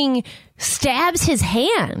fucking stabs his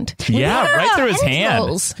hand. Yeah, right through his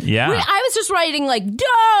hand. Yeah. I was just writing like,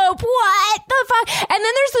 dope, what the fuck? And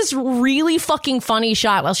then there's this really fucking funny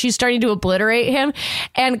shot while she's starting to obliterate him.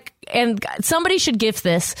 And somebody should gift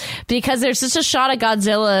this, because there's just a shot of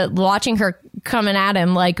Godzilla watching her coming at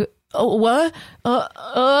him like, oh, what?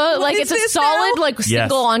 Like it's a solid now? like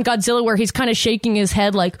single on Godzilla where he's kind of shaking his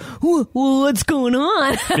head like, what's going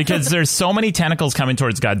on? Because there's so many tentacles coming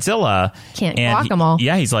towards Godzilla. Can't block them all.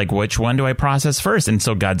 Yeah, he's like, which one do I process first? And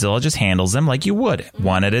so Godzilla just handles them like you would.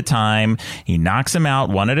 One at a time. He knocks them out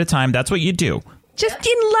one at a time. That's what you do. Just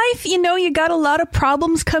in life, you got a lot of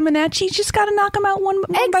problems coming at you. You just got to knock them out one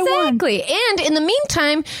by one. Exactly. And in the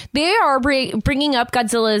meantime, they are bringing up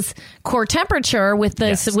Godzilla's core temperature with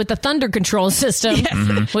the thunder control system. Yes.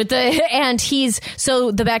 Mm-hmm.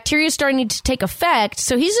 So the bacteria is starting to take effect.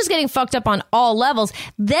 So he's just getting fucked up on all levels.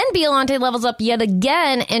 Then Biollante levels up yet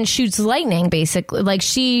again and shoots lightning, basically. Like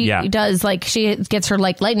she does, like she gets her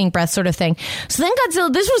like lightning breath sort of thing. So then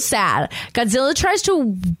Godzilla, this was sad. Godzilla tries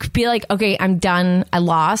to be like, okay, I'm done. I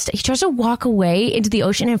lost. He tries to walk away into the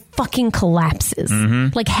ocean and fucking collapses,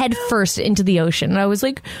 like head first into the ocean. And I was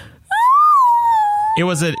like, it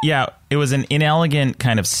was an inelegant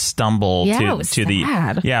kind of stumble to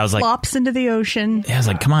the. Yeah, I was like, flops into the ocean. Yeah, I was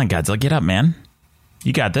like, come on, Godzilla, get up, man.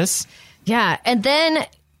 You got this. Yeah, and then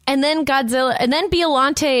Godzilla, and then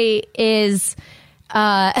Biollante is.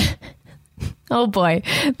 Oh boy.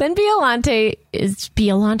 Then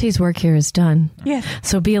Biollante's work here is done. Yeah.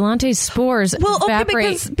 So Biollante's spores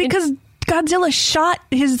evaporate. because Godzilla shot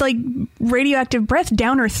his like radioactive breath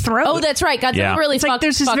down her throat. Oh, that's right. Godzilla really it's like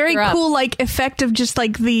there's this very cool like effect of just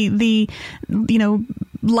like the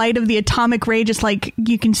light of the atomic ray, just like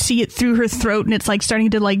you can see it through her throat, and it's like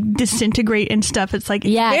starting to like disintegrate and stuff. It's like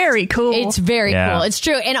very cool. It's very cool. It's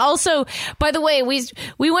true. And also, by the way,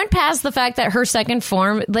 we went past the fact that her second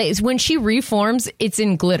form, like, when she reforms, it's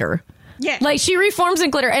in glitter. Yeah. Like she reforms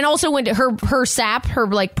in glitter, and also when her sap, her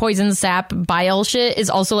like poison sap bile shit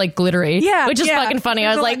is also like glittery. Yeah, which is fucking funny.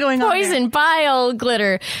 I was like, poison bile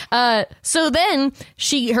glitter. So then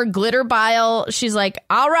her glitter bile, she's like,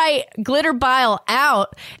 all right, glitter bile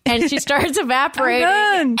out, and she starts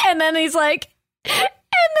evaporating, and then he's like.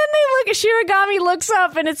 And then Shirogami looks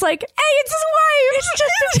up, and it's like, hey, it's his wife.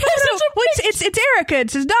 It's Erica.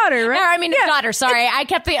 It's his daughter, right? I mean, his daughter. Sorry, I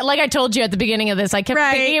kept like I told you at the beginning of this, I kept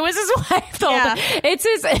thinking it was his wife. It's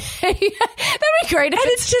his. That'd be great. And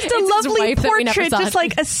it's just a lovely portrait, just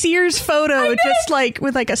like a Sears photo, just like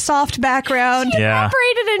with like a soft background.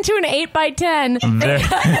 Evaporated into an 8x10.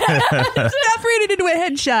 Evaporated into a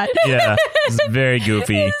headshot. Yeah, it's very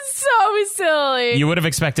goofy. It's so silly. You would have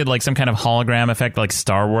expected like some kind of hologram effect, like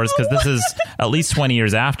Star Wars, because this is at least 20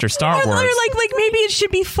 years after Star Wars. Or like maybe it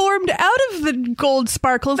should be formed out of the gold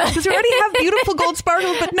sparkles, because we already have beautiful gold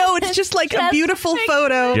sparkles, but no, it's just like a beautiful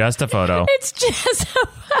photo. Just a photo. It's just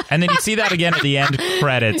and then you see that again at the end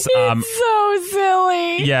credits. It's so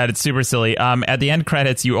silly. Yeah, it's super silly. At the end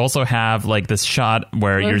credits, you also have like this shot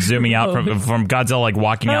where you're zooming out from Godzilla like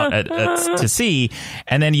walking out to sea,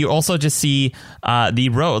 and then you also just see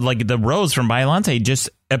the rose from Biollante, just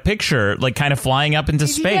a picture like kind of flying up into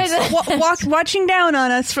space, watching down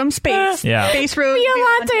on us from space. Yeah, Space Road.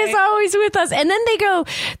 Biollante is always with us. And then they go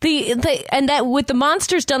and that with the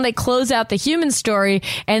monsters done, they close out the human story.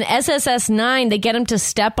 And SSS-9, they get him to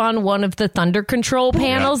step on one of the thunder control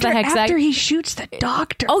panels. After he shoots the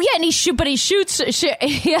doctor. Oh yeah, and he shoots.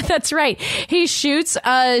 Yeah, that's right. He shoots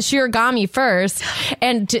Shirogami first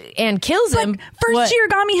and kills him. First,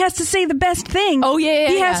 Shirogami has to say the best thing. Oh yeah.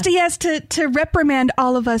 He has to reprimand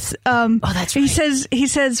all of us. That's right. He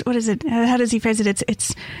says, what is it? How does he phrase it?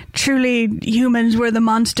 It's truly humans were the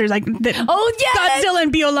monsters. Like Godzilla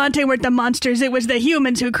and Biollante weren't the monsters. It was the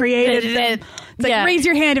humans who created them. It's like, raise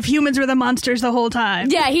your hand if humans were the monsters the whole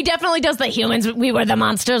time. Yeah, he definitely does the humans. We were the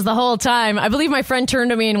monsters the whole time. I believe my friend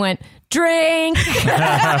turned to me and went, drink. At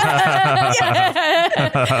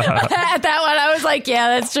that one, I was like,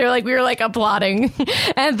 yeah, that's true. Like we were like applauding.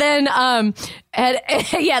 And then And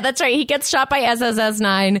yeah, that's right. He gets shot by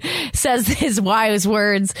SSS-9, says his wise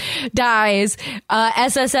words, dies.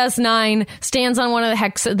 SSS-9 stands on one of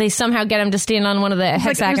the they somehow get him to stand on one of the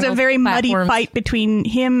hexagonal It was a very muddy platforms. Fight between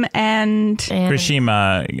him and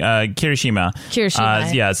Kirishima.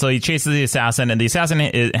 Yeah, so he chases the assassin, and the assassin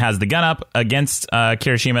has the gun up against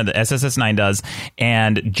Kirishima. The SSS-9 does,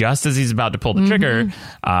 and just as he's about to pull the trigger,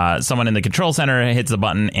 someone in the control center hits the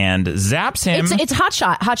button and zaps him. It's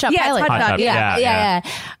Hotshot Pilot. Yeah.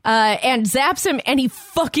 And zaps him, and he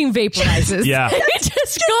fucking vaporizes. Yeah. He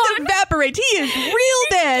just evaporates. He is real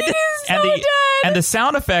dead. He is so dead. And the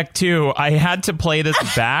sound effect too, I had to play this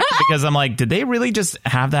back because I'm like, did they really just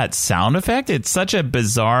have that sound effect? It's such a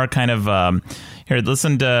bizarre kind of here,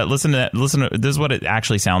 listen to this is what it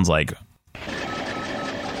actually sounds like.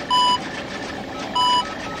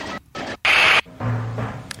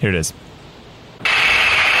 Here it is.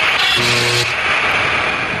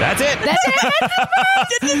 That's it. This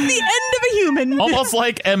is the end of a human. Almost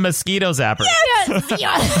like a mosquito zapper. Yes. It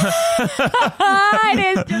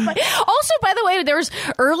is just like, also, by the way, there was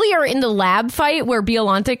earlier in the lab fight where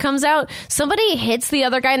Biollante comes out, somebody hits the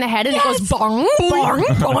other guy in the head and it goes bong, bong,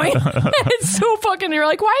 boing. It's so fucking, you're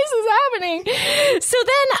like, why is this happening? So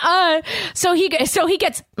then, so he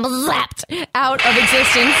gets zapped out of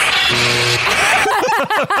existence.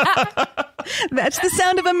 That's the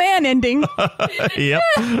sound of a man ending. Yep.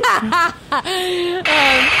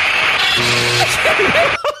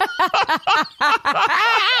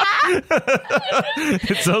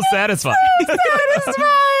 It's so satisfying.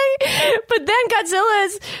 But then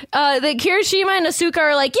Godzilla's the Kirishima and Asuka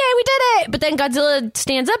are like, yeah, we did it. But then Godzilla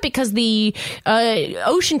stands up because the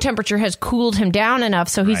ocean temperature has cooled him down enough,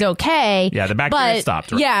 so he's okay. Yeah, the bacteria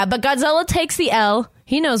stopped. Right? Yeah, but Godzilla takes the L.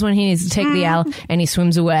 He knows when he needs to take the L, and he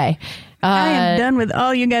swims away. I am done with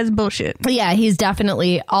all you guys' bullshit. Yeah, he's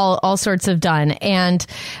definitely all sorts of done, and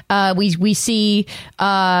we see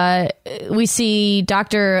Dr.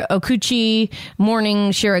 Okuchi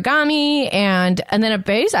mourning Shiragami, and then at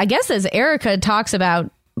base, I guess as Erica talks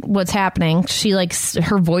about what's happening, she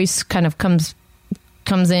her voice kind of comes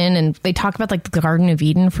in, and they talk about like the Garden of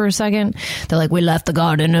Eden for a second. They're like, we left the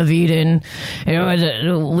Garden of Eden,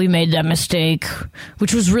 we made that mistake,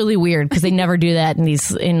 which was really weird because they never do that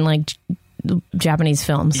in Japanese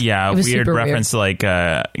films. Yeah, it was weird reference weird.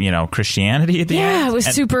 to Christianity at the end. Yeah, it was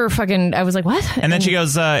super fucking. I was like, what? And then she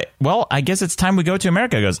goes, well, I guess it's time we go to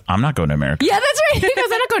America. He goes, I'm not going to America. Yeah, that's right. He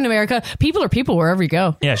goes, I'm not going to America. People are people wherever you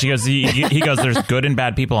go. Yeah, she goes. He goes, there's good and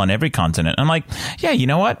bad people on every continent. I'm like, yeah, you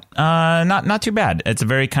know what? Not too bad. It's a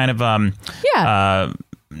very kind of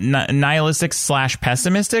nihilistic /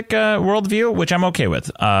 pessimistic worldview, which I'm okay with.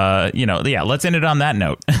 Let's end it on that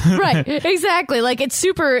note. Right, exactly. Like it's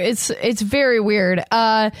very weird.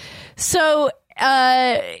 I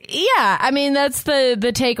mean that's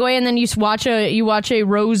the takeaway, and then you watch a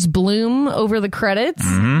rose bloom over the credits.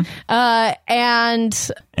 Mm-hmm.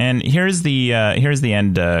 And here's the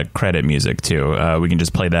end credit music too. We can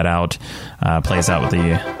just play that out. Play us out with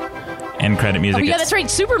the end credit music. Oh, yeah, that's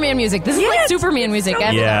right. Superman music. This is like Superman music.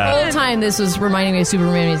 The whole time this was reminding me of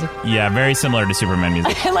Superman music. Yeah, very similar to Superman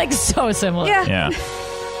music. Like so similar. Yeah.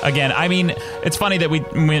 Again, I mean, it's funny that we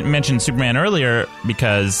mentioned Superman earlier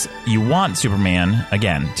because you want Superman,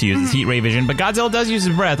 again, to use his heat ray vision, but Godzilla does use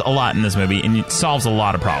his breath a lot in this movie, and it solves a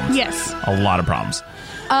lot of problems. Yes. A lot of problems.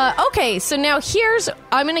 Okay, so now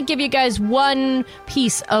I'm going to give you guys one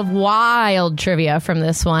piece of wild trivia from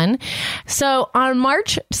this one. So on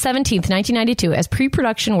March 17th, 1992, as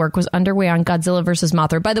pre-production work was underway on Godzilla vs.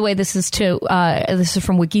 Mothra, by the way, this is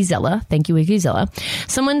from Wikizilla. Thank you, Wikizilla.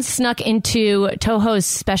 Someone snuck into Toho's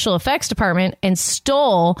special effects department and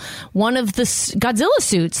stole one of the Godzilla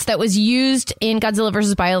suits that was used in Godzilla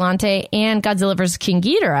vs. Biollante and Godzilla vs. King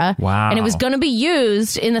Ghidorah. Wow. And it was going to be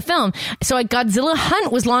used in the film. So a Godzilla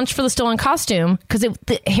hunt was launched for the stolen costume because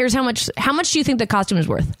here's how much do you think the costume is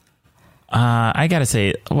worth? I gotta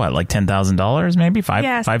say, what, like $10,000 maybe?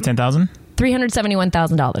 $10,000?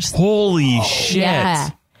 $371,000. Holy shit.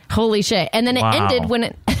 Yeah. Holy shit. And then it ended when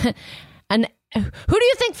it and who do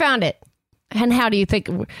you think found it? And how do you think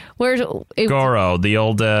Goro, the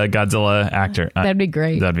old Godzilla actor. That'd be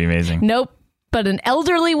great. That'd be amazing. Nope. But an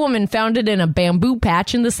elderly woman found it in a bamboo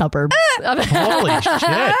patch in the suburbs. Holy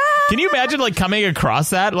shit. Can you imagine coming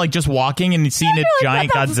across that? Just walking and seeing a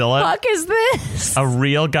giant Godzilla? What the fuck is this? A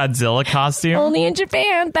real Godzilla costume? Only in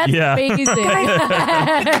Japan. That's amazing.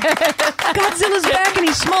 Godzilla's back and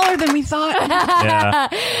he's smaller than we thought. Yeah.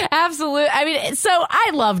 Absolutely. I mean, so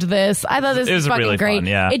I loved this. I thought this was fucking really great. Fun,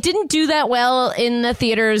 yeah. It didn't do that well in the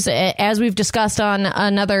theaters, as we've discussed on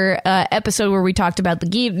another episode where we talked about the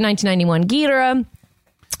 1991 Ghidorah.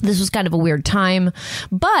 This was kind of a weird time,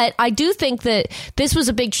 but I do think that this was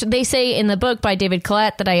a big, they say in the book by David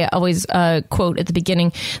Collette that I always quote at the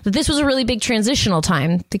beginning, that this was a really big transitional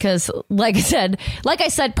time because like I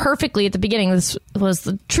said perfectly at the beginning, this was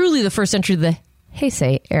truly the first entry to the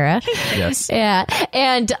Heisei era. Yes. Yeah.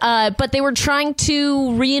 And, but they were trying to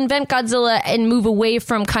reinvent Godzilla and move away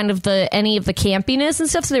from kind of any of the campiness and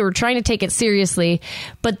stuff. So they were trying to take it seriously,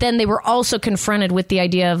 but then they were also confronted with the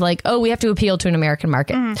idea of like, oh, we have to appeal to an American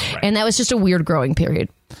market. Right. And that was just a weird growing period.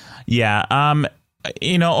 Yeah.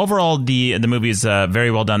 Overall, the movie is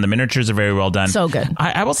very well done. The miniatures are very well done. So good.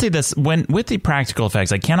 I will say this, with the practical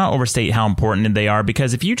effects, I cannot overstate how important they are,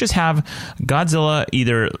 because if you just have Godzilla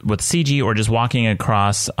either with CG or just walking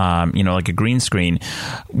across, like a green screen,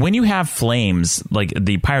 when you have flames, like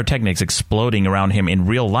the pyrotechnics exploding around him in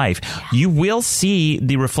real life, you will see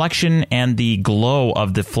the reflection and the glow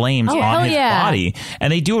of the flames on his body.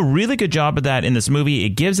 And they do a really good job of that in this movie. It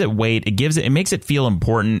gives it weight. It makes it feel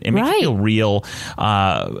important. It makes it feel real.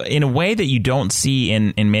 In a way that you don't see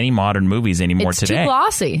in many modern movies anymore today. It's too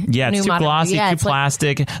glossy. Yeah, it's too glossy, too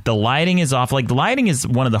plastic. The lighting is off. Like, the lighting is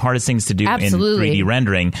one of the hardest things to do in 3D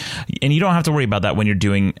rendering. And you don't have to worry about that when you're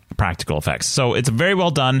doing practical effects. So it's very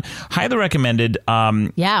well done. Highly recommended.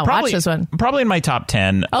 Watch this one. Probably in my top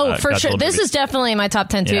 10. Oh, for sure. This is definitely in my top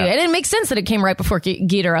 10 too. Yeah. And it makes sense that it came right before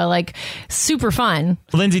Ghidorah. Like, super fun.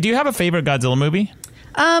 Lindsay, do you have a favorite Godzilla movie?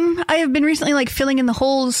 I have been recently filling in the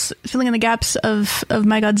gaps of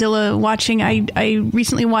my Godzilla watching. I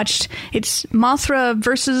recently watched it's Mothra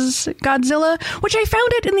versus Godzilla, which I found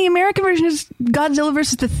it in the American version is Godzilla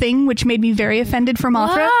versus the Thing, which made me very offended for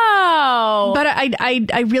Mothra. Wow. But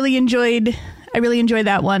I really enjoyed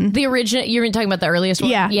that one. The original, you're talking about the earliest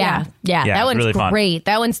one? Yeah. That one's really great.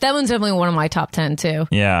 That one's definitely one of my top 10 too.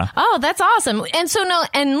 Yeah. Oh, that's awesome.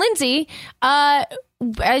 And Lindsay,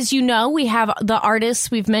 as you know, we have the artists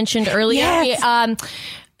we've mentioned earlier. Yes.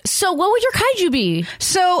 So what would your kaiju be?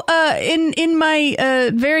 So in my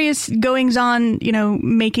various goings on,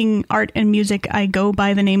 making art and music, I go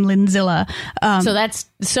by the name Lindzilla.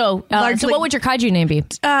 So what would your kaiju name be?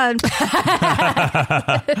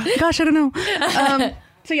 Gosh, I don't know.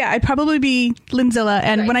 So yeah, I'd probably be Lindzilla,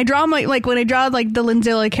 and when I draw the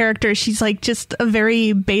Lindzilla character, she's like just a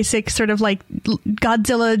very basic sort of like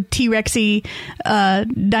Godzilla T-Rexy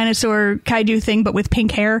dinosaur kaiju thing, but with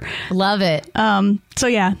pink hair. Love it. So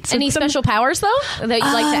yeah. Any special powers though that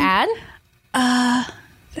you'd like to add?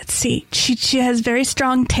 Let's see. She has very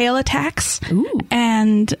strong tail attacks. Ooh.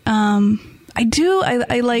 And I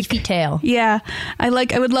like beefy tail. Yeah, I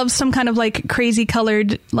would love some kind of like crazy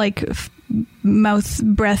colored like mouth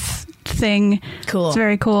breath thing. Cool. It's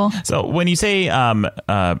very cool. So when you say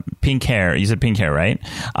pink hair, you said pink hair, right?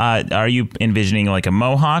 Are you envisioning like a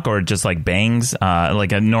mohawk or just like bangs,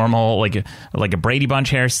 like a normal like a Brady Bunch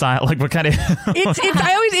hairstyle? Like what kind of?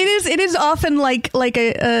 It is often like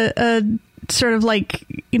a sort of like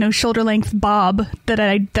shoulder length bob that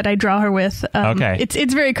I draw her with. Okay,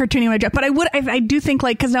 it's very cartoony when I draw, but I do think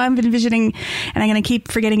like because now I'm envisioning, and I'm gonna keep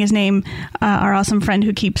forgetting his name. Our awesome friend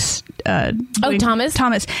who keeps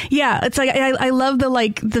Thomas. Yeah, it's like I love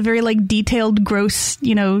the very like detailed, gross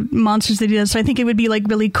monsters that he does. So I think it would be like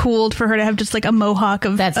really cool for her to have just like a mohawk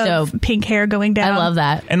of dope. Pink hair going down. I love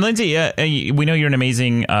that. And Lindsay, we know you're an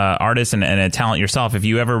amazing artist and a talent yourself. If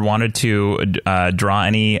you ever wanted to draw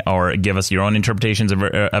any or give us your own interpretations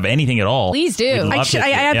of anything at all, please do. I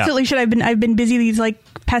absolutely should. I've been busy these like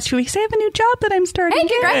past few weeks. I have a new job that I'm starting.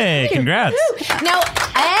 Hey, congrats. Now,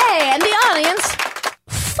 and the audience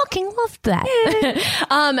fucking loved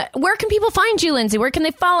that. Where can people find you, Lindsay? Where can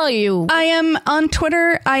they follow you? I am on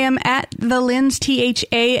Twitter. I am at the Linz,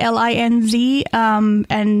 THALINZ,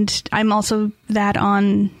 and I'm also that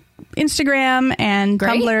on Instagram and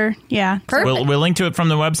Tumblr. Yeah. We'll link to it from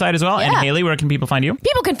the website as well. Yeah. And Haley, where can people find you?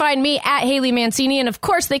 People can find me at Haley Mancini. And of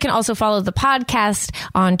course, they can also follow the podcast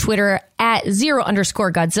on Twitter at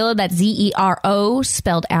 @0_Godzilla. That's ZERO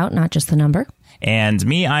spelled out, not just the number. And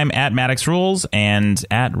me, I'm at Maddox Rules and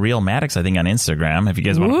at Real Maddox, I think, on Instagram. If you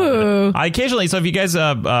guys want to follow me. I occasionally, so if you guys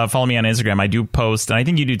follow me on Instagram, I do post, and I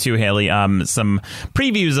think you do too, Haley, some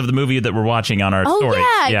previews of the movie that we're watching on our stories.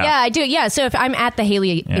 Yeah, I do. Yeah, so if I'm at the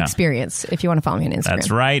Haley Experience, if you want to follow me on Instagram. That's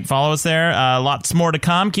right. Follow us there. Lots more to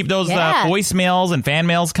come. Keep those voicemails and fan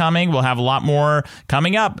mails coming. We'll have a lot more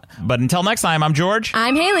coming up. But until next time, I'm George.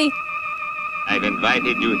 I'm Haley. I've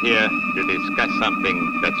invited you here to discuss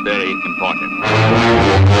something that's very important.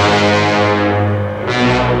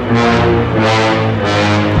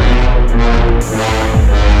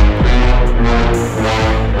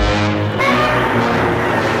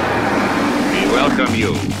 We welcome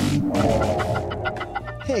you.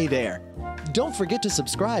 Hey there. Don't forget to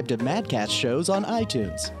subscribe to Madcast shows on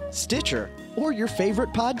iTunes, Stitcher, or your favorite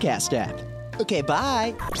podcast app. Okay,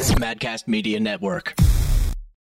 bye. Madcast Media Network.